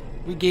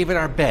we gave it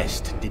our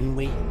best, didn't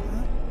we?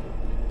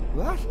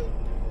 What?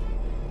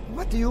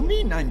 What do you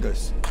mean,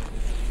 Angus?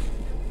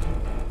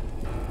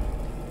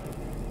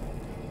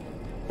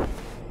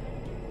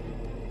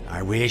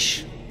 I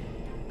wish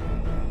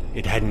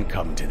it hadn't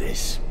come to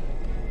this.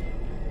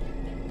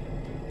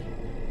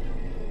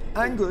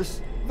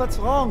 Angus, what's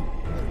wrong?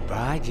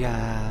 Goodbye,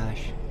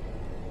 Josh.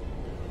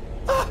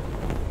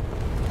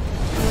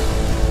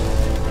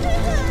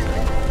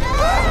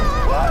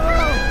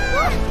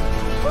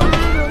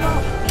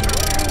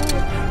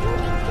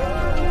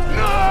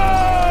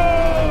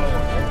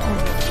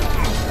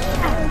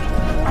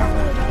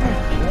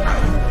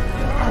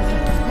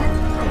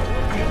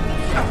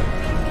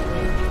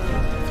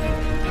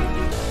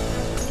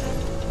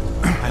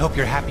 I hope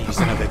you're happy, you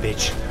son of a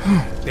bitch.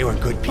 They were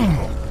good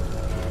people.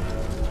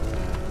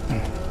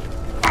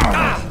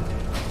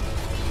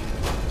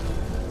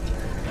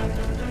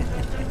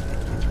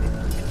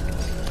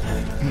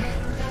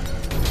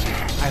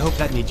 I hope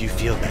that made you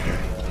feel better.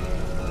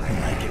 I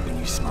like it when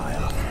you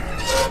smile.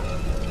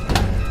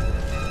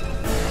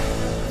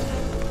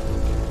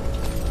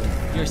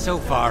 You're so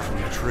far from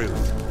the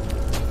truth.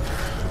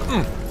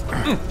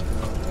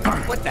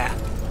 What the?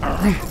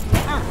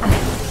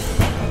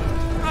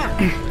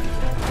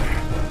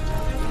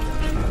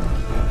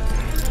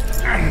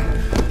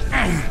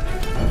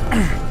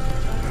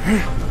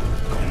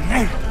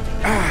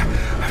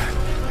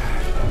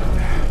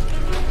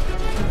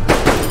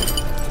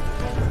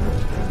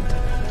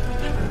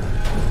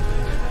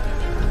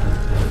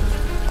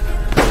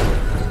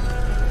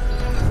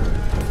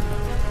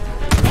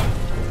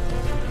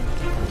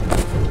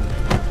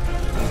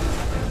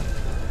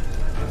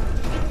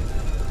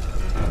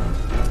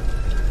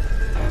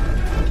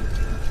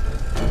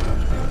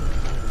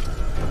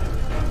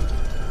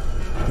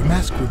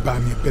 Would buy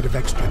me a bit of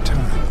extra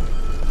time.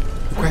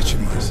 The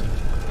question was,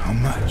 how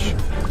much?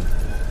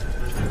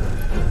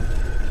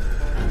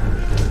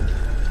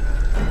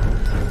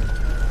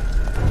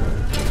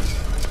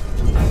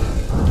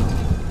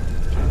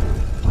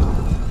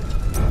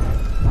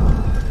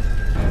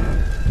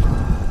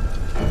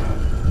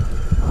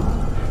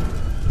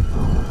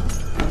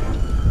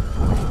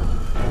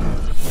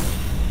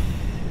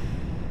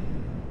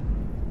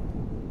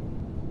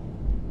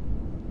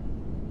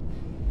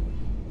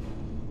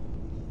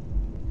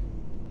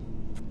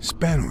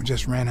 Benno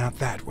just ran out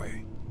that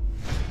way.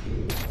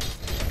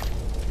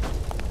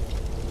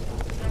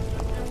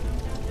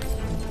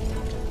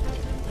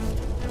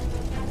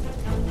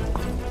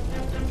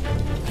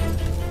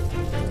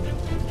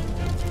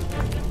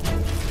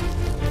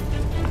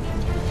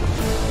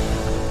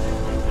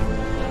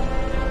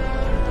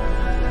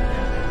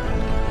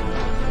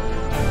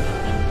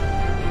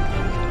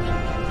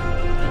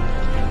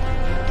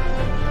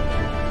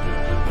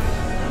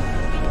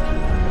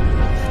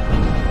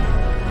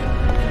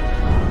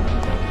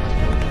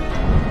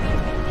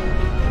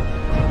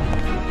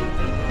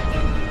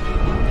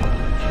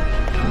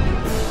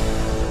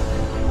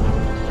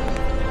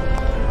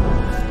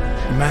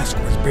 The mask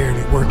was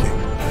barely working.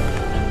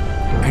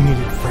 I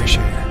needed fresh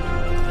air.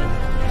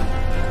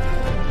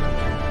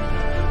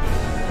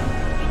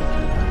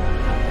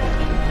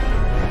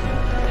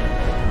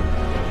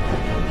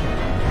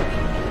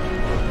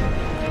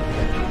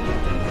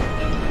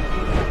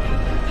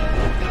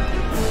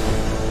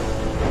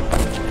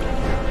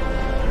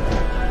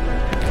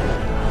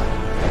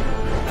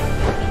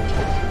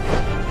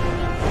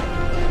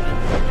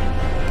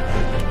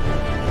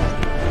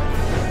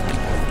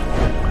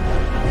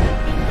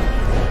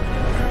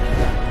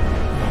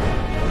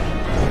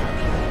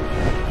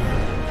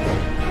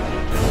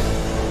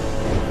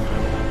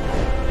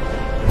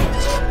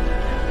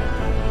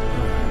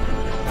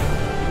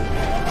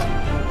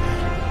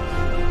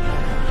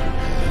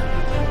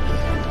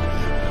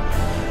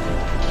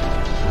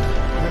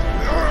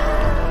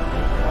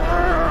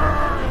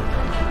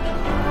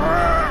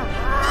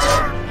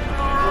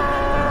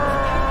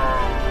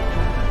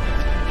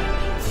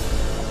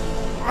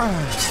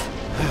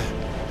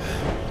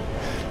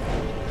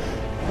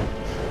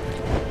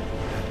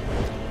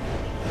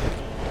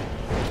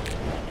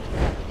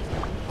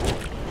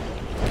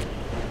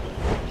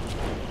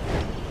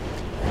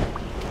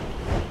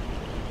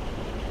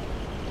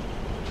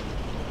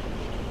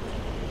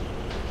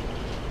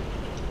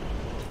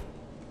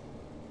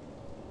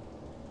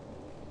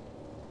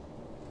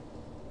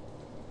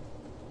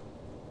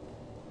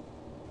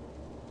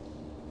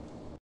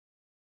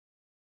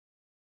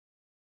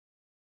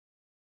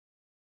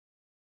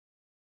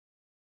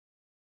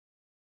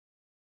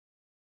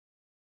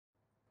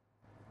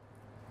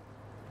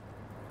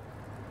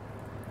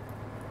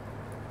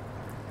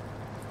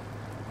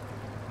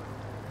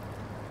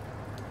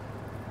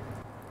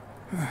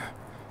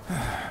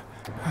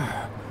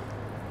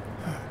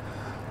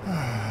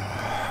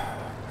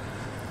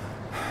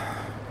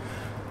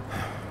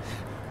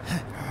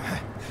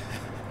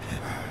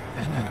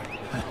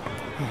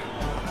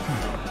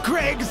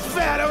 Greg's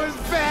Fatto is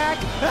back!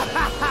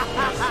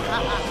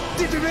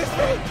 Did you miss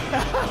me?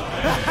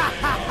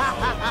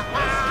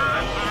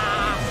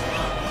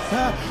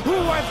 Who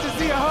wants to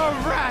see a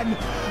home run?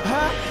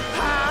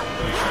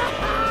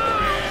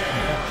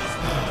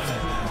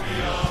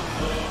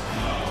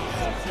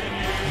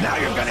 Now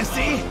you're gonna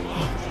see!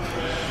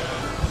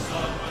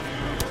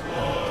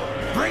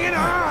 Bring it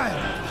on!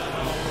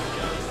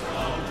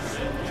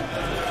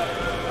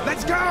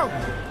 Let's go!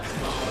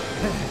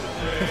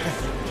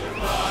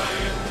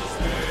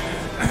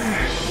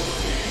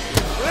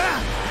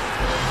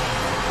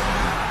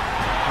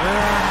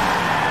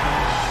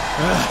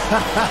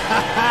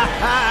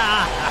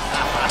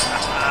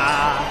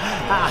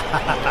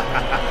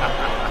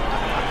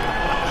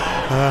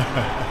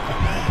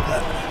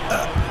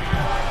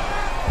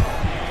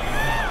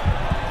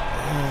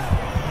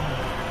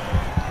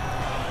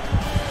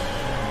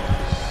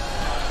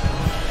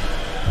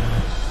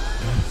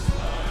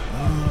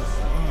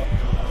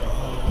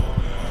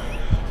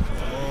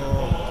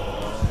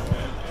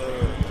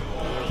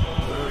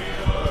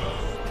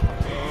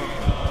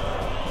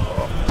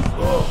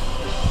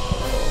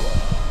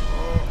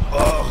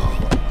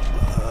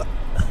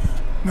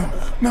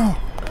 No.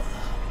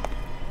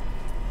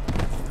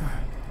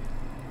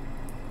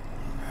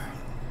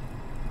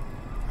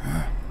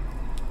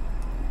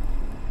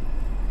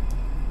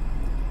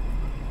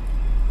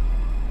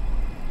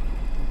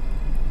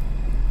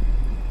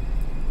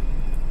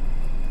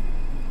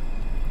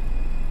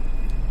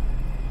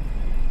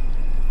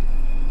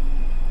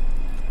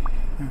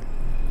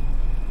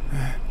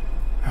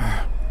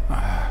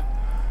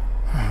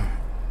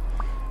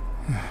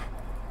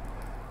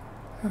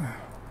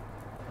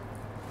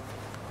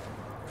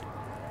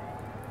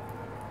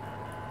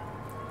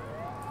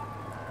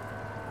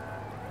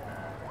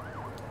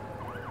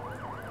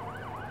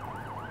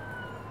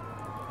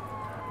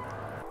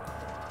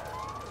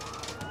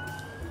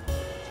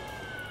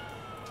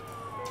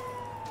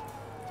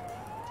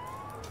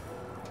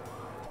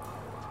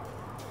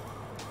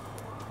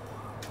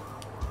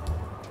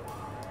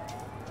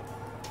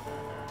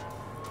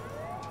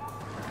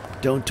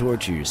 Don't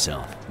torture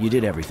yourself. You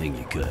did everything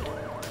you could.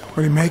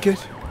 Will he make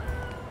it?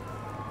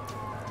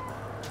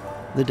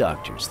 The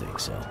doctors think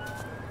so.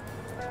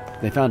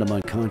 They found him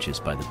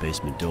unconscious by the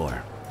basement door.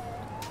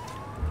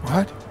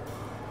 What?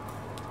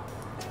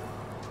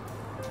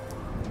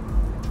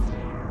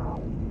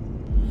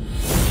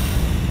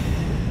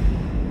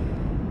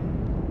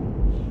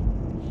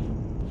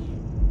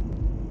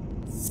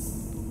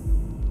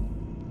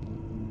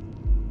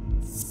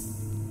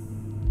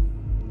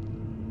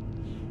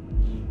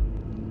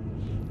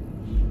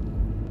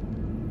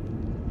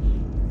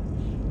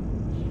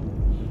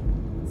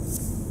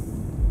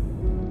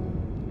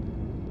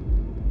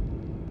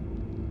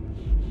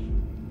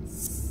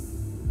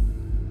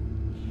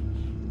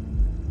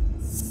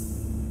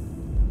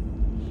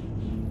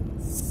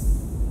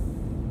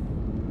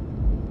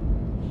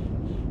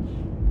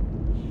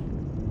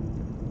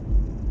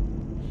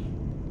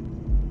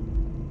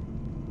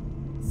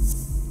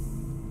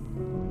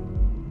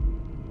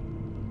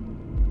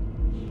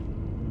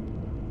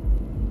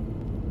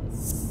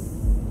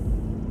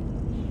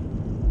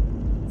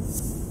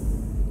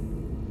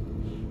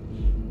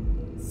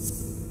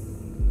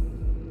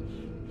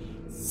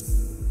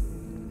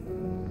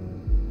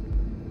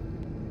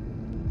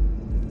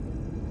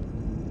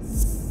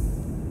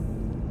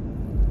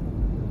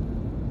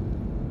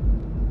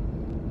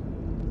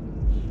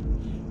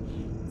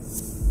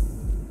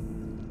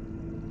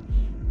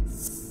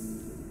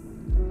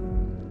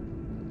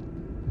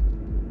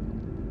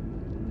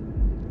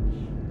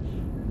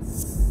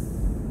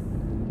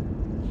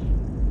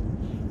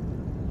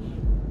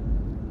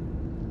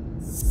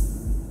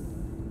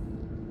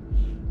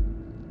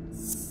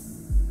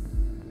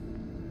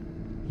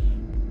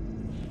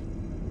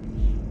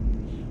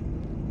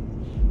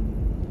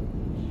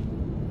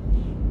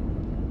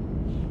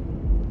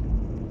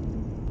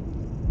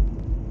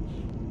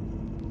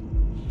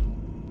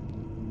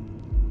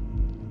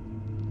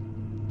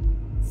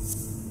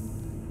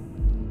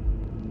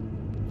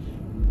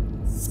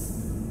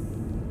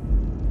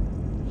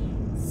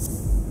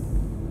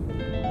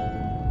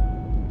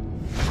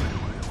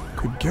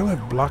 Could Gil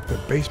have blocked the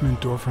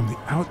basement door from the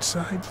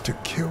outside to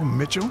kill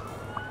Mitchell?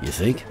 You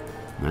think?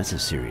 That's a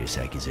serious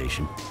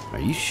accusation. Are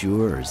you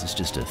sure, or is this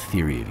just a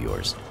theory of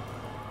yours?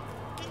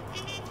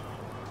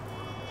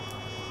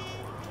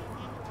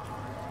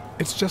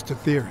 It's just a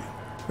theory.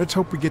 Let's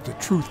hope we get the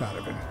truth out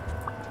of him.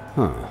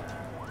 Huh.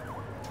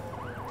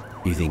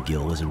 You think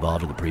Gil was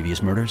involved in the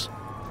previous murders?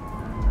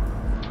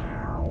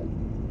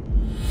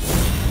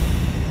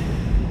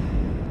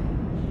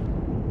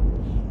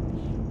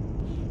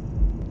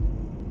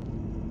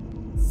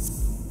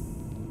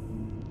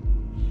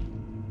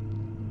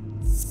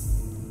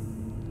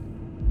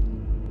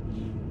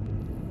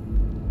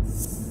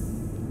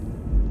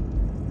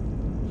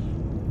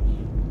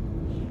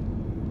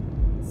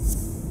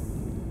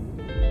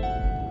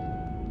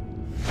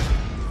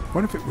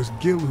 What if it was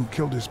Gil who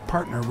killed his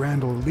partner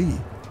Randall Lee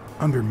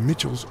under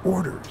Mitchell's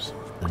orders?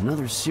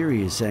 Another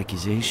serious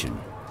accusation.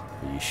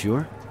 Are you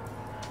sure?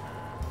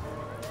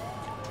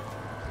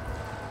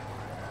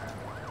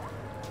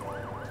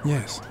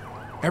 Yes.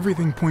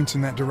 Everything points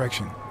in that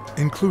direction,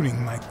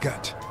 including my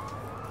gut.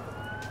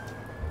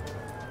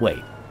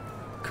 Wait.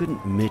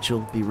 Couldn't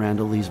Mitchell be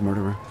Randall Lee's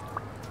murderer?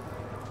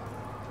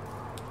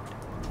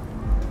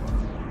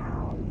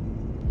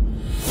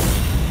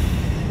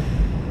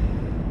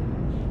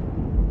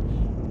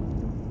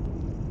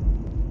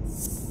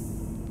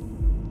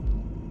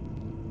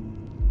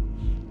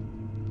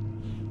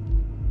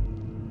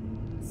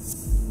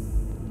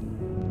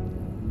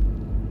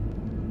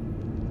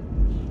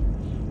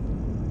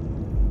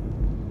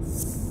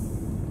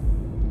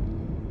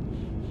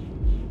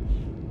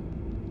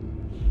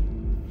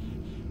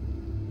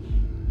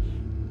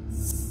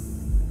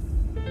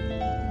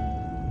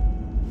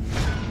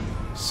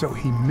 So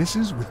he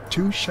misses with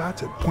 2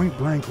 shots at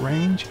point-blank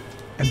range,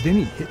 and then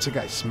he hits a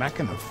guy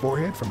smack in the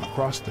forehead from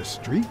across the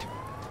street?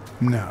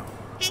 No.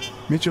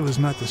 Mitchell is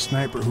not the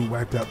sniper who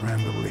wiped out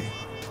Randall Lee.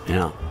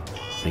 Yeah,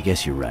 I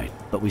guess you're right.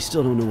 But we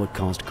still don't know what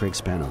caused Craig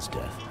Spano's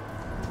death.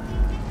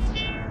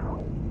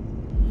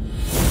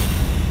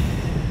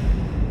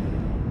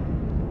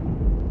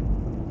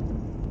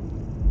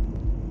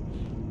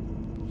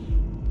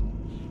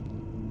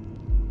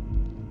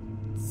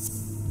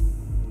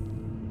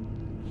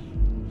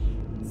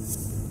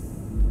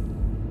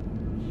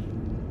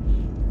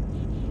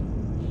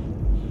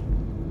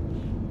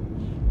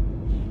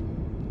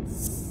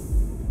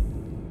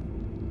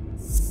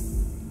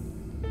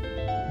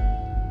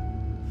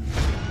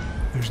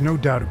 There's no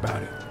doubt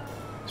about it.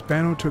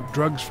 Spano took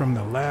drugs from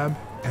the lab,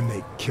 and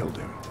they killed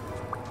him.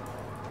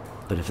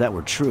 But if that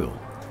were true,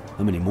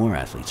 how many more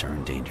athletes are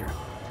in danger?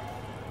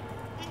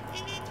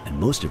 And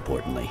most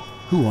importantly,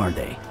 who are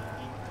they?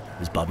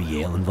 Is Bobby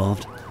Yale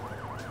involved?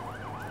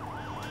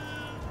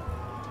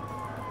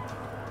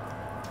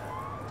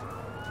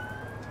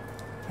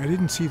 I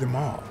didn't see them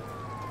all,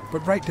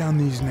 but write down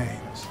these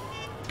names.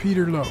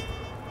 Peter Lowe,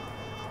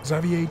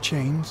 Xavier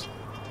Chains,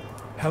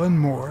 Helen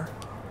Moore,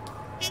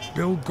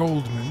 Bill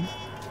Goldman,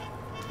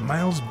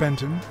 Miles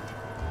Benton,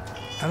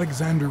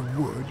 Alexander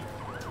Wood,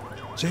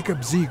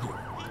 Jacob Ziegler,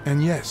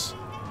 and yes,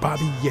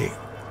 Bobby Yale.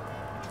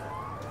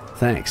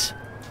 Thanks.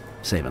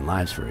 Saving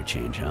lives for a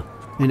change, huh?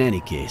 In any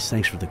case,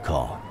 thanks for the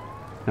call.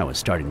 I was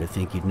starting to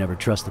think you'd never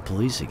trust the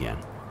police again.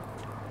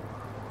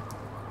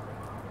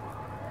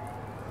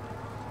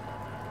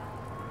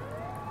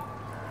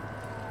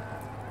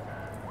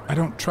 I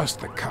don't trust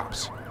the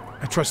cops.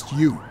 I trust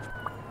you.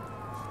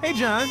 Hey,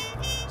 John.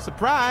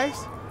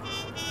 Surprise.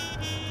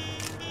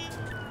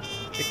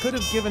 It could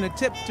have given a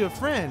tip to a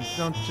friend,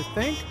 don't you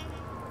think?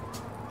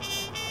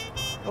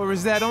 Or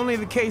is that only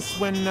the case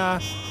when I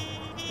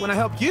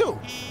help you?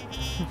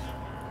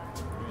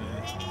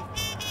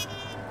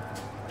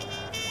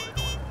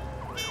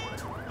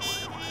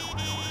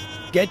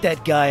 Get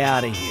that guy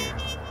out of here.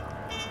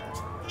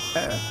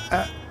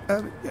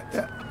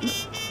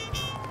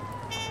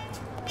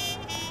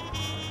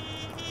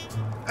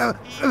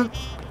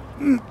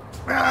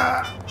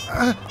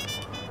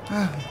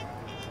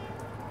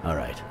 All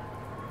right.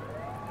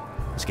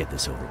 Let's get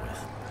this over with.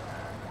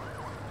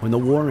 When the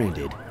war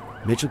ended,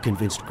 Mitchell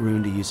convinced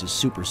Grun to use his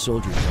super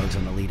soldier drugs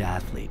on elite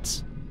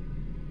athletes.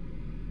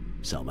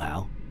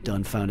 Somehow,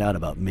 Dunn found out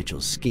about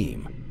Mitchell's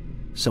scheme.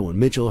 So when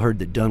Mitchell heard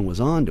that Dunn was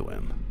onto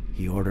him,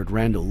 he ordered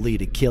Randall Lee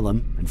to kill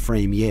him and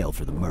frame Yale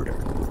for the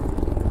murder.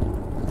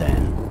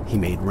 Then, he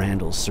made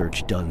Randall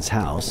search Dunn's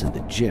house and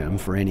the gym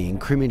for any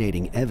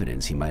incriminating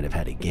evidence he might have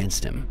had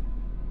against him.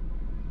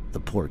 The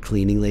poor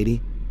cleaning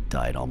lady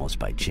died almost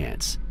by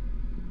chance.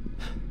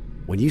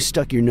 When you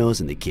stuck your nose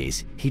in the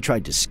case, he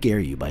tried to scare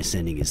you by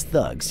sending his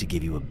thugs to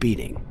give you a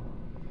beating.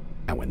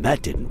 And when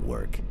that didn't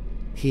work,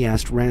 he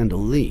asked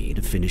Randall Lee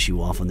to finish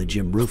you off on the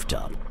gym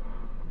rooftop.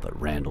 But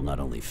Randall not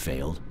only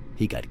failed,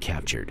 he got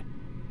captured.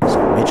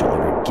 So Mitchell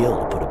ordered Gil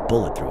to put a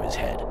bullet through his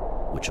head,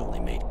 which only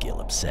made Gil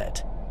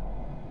upset.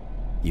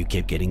 You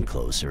kept getting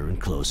closer and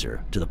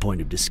closer to the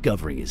point of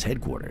discovering his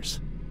headquarters.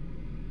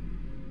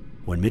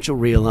 When Mitchell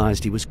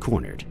realized he was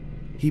cornered,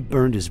 he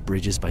burned his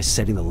bridges by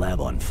setting the lab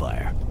on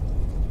fire,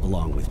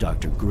 along with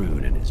Dr.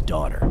 Grun and his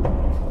daughter.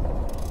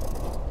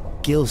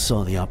 Gil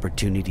saw the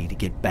opportunity to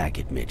get back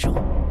at Mitchell,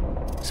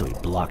 so he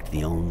blocked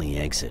the only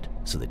exit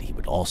so that he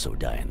would also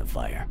die in the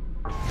fire.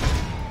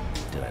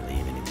 Did I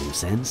leave any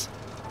loose ends?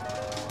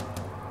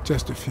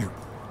 Just a few.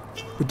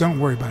 But don't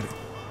worry about it.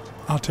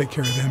 I'll take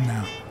care of them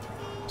now.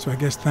 So I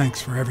guess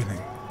thanks for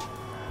everything.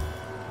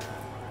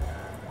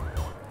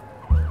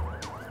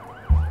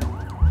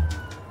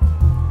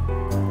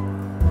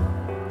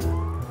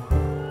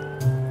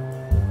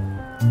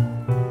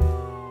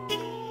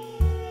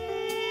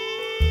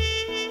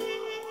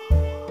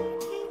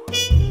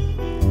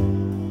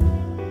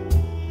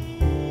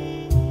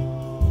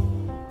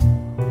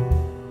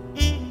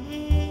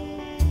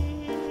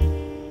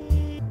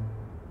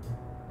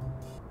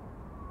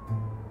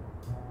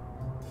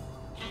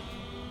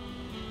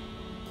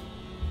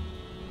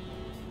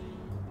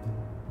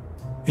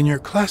 In your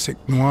classic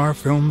noir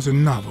films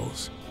and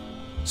novels,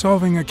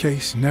 solving a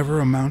case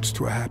never amounts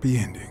to a happy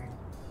ending.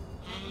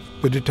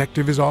 The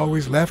detective is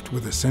always left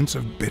with a sense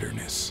of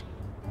bitterness.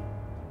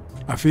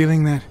 A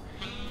feeling that,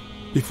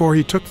 before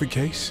he took the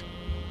case,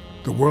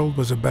 the world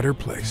was a better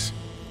place.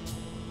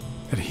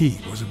 That he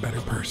was a better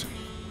person.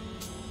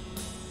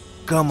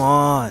 Come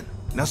on,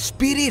 now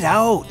spit it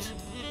out!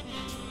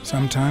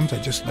 Sometimes I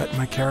just let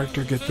my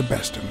character get the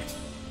best of me.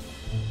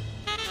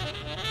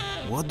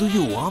 What do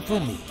you want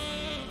from me?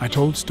 I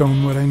told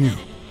Stone what I knew,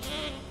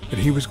 that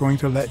he was going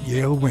to let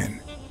Yale win,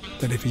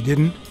 that if he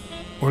didn't,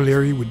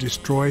 O'Leary would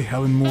destroy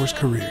Helen Moore's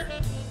career,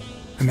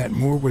 and that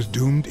Moore was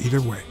doomed either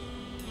way,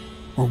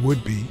 or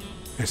would be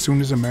as soon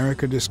as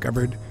America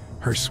discovered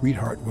her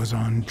sweetheart was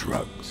on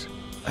drugs.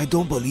 I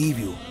don't believe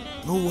you.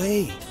 No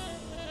way.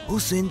 Who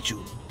sent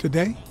you?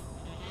 Today,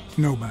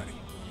 nobody.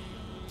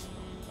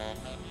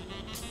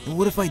 And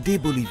what if I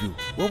did believe you?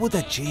 What would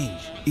that change?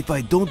 If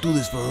I don't do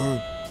this for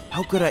her,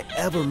 how could I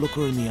ever look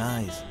her in the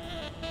eyes?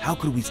 How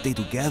could we stay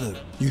together?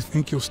 You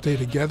think you'll stay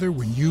together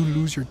when you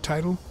lose your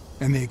title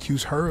and they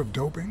accuse her of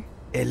doping?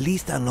 At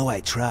least I know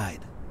I tried.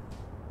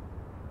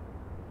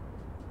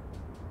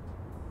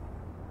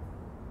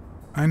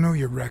 I know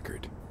your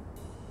record.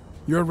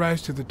 Your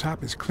rise to the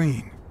top is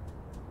clean,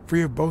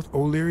 free of both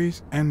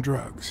O'Leary's and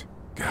drugs.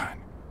 God,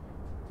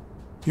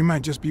 you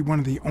might just be one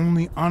of the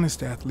only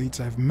honest athletes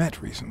I've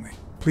met recently.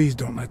 Please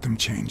don't let them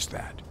change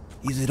that.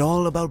 Is it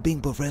all about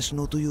being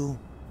professional to you?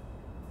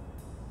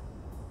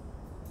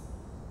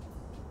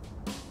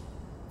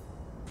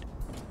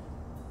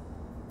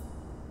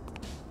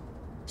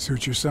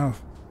 Suit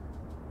yourself.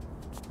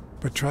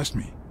 But trust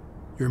me,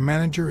 your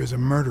manager is a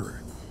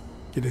murderer.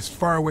 Get as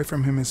far away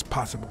from him as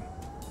possible.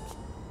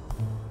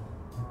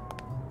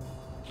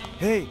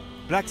 Hey,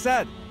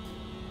 Blacksad!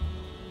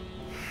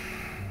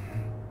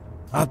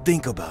 I'll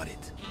think about it.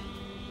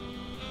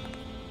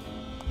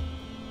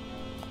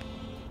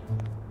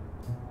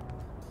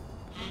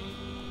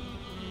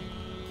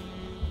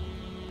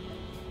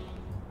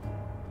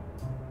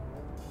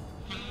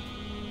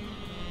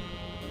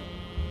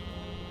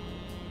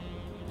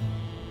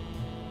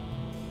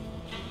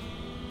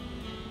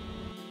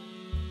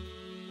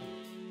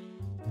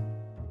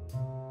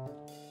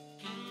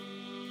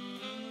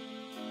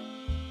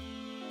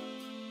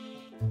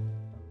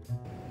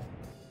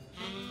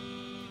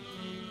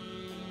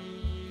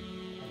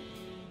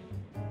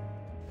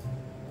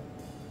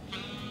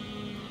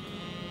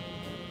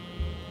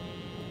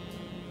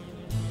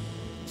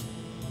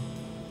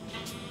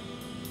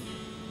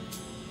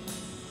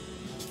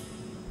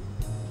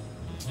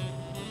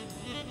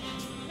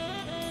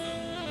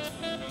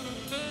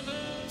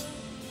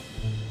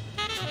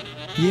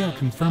 Yale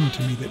confirmed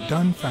to me that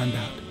Dunn found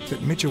out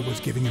that Mitchell was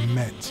giving him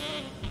meds.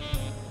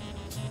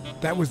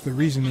 That was the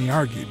reason they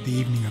argued the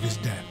evening of his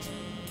death.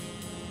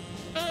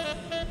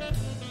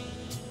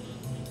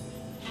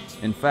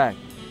 In fact,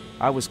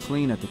 I was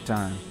clean at the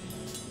time.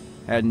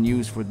 Hadn't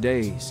used for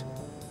days.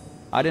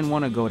 I didn't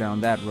want to go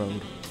down that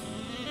road.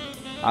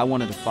 I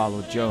wanted to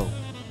follow Joe.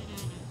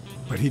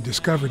 But he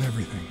discovered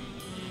everything.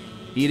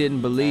 He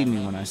didn't believe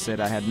me when I said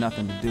I had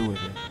nothing to do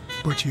with it.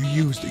 But you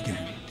used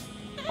again.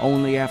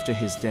 Only after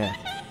his death.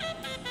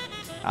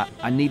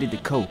 I needed to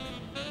cope.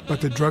 But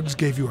the drugs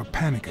gave you a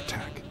panic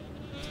attack.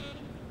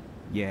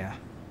 Yeah.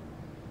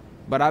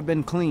 But I've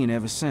been clean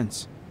ever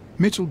since.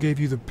 Mitchell gave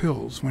you the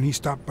pills when he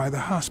stopped by the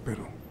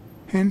hospital.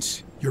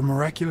 Hence, your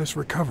miraculous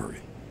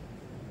recovery.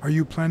 Are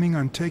you planning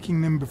on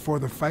taking them before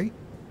the fight?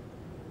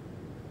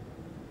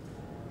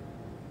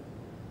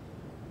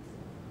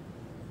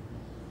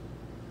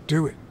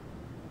 Do it.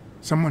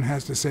 Someone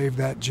has to save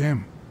that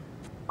gym.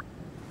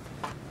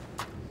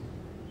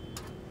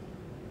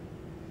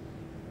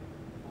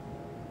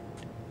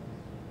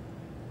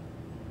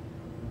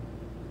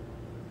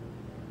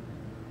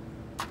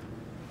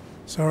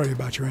 Sorry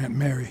about your Aunt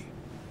Mary.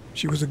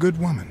 She was a good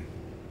woman.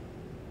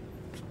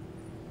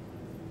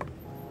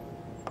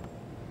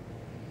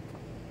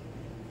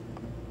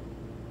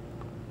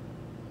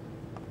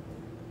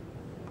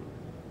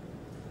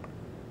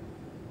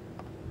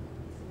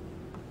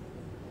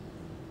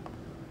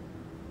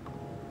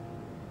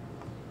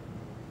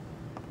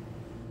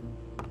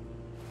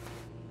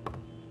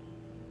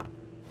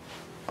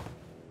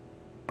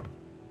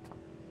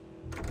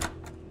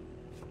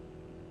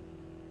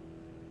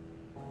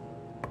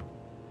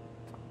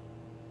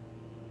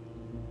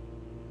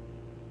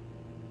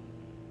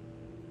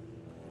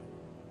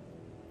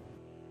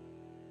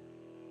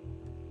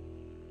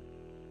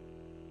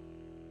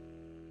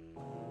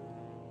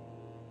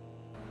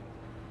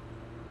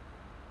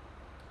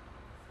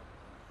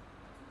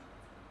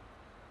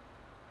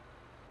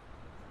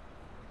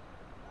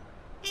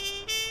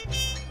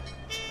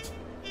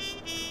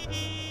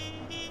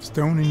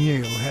 Stone and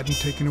Yale hadn't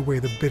taken away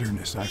the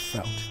bitterness I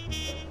felt.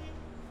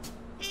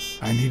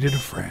 I needed a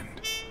friend.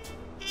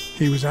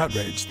 He was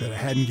outraged that I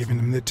hadn't given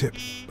him the tip,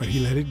 but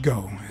he let it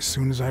go as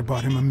soon as I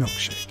bought him a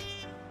milkshake.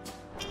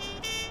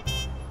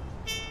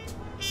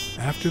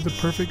 After the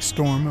perfect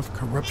storm of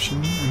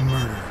corruption and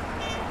murder,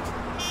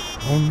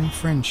 only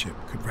friendship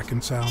could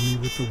reconcile me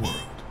with the world.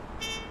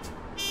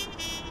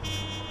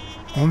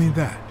 Only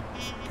that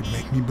could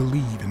make me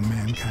believe in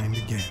mankind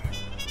again.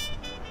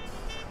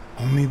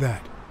 Only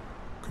that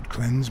could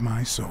cleanse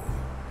my soul.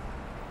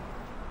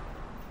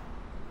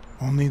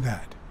 Only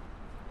that.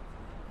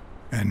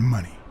 And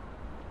money.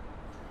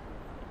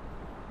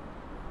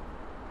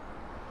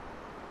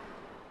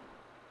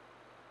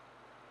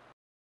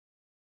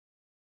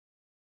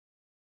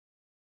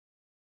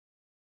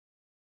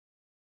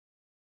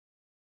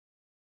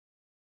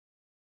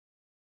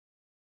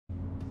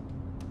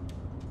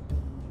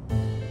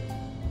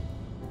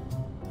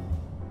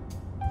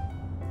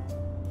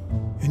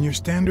 In your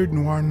standard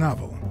noir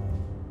novel,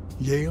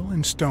 Yale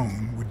and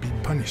Stone would be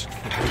punished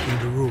for breaking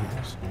the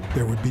rules.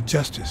 There would be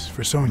justice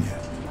for Sonia,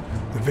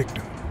 the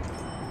victim.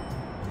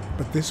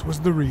 But this was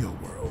the real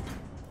world.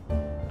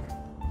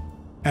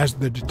 As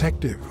the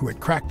detective who had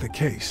cracked the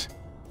case,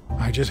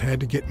 I just had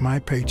to get my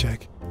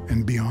paycheck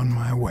and be on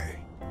my way.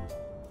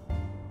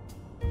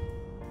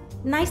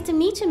 Nice to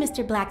meet you,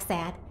 Mr.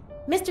 Blacksad.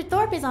 Mr.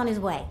 Thorpe is on his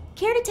way.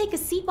 Care to take a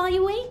seat while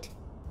you wait?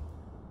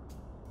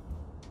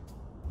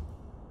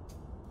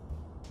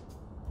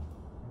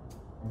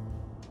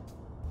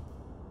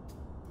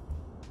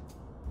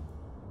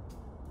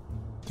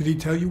 Did he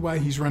tell you why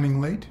he's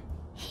running late?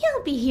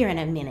 He'll be here in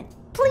a minute.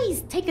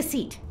 Please, take a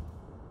seat.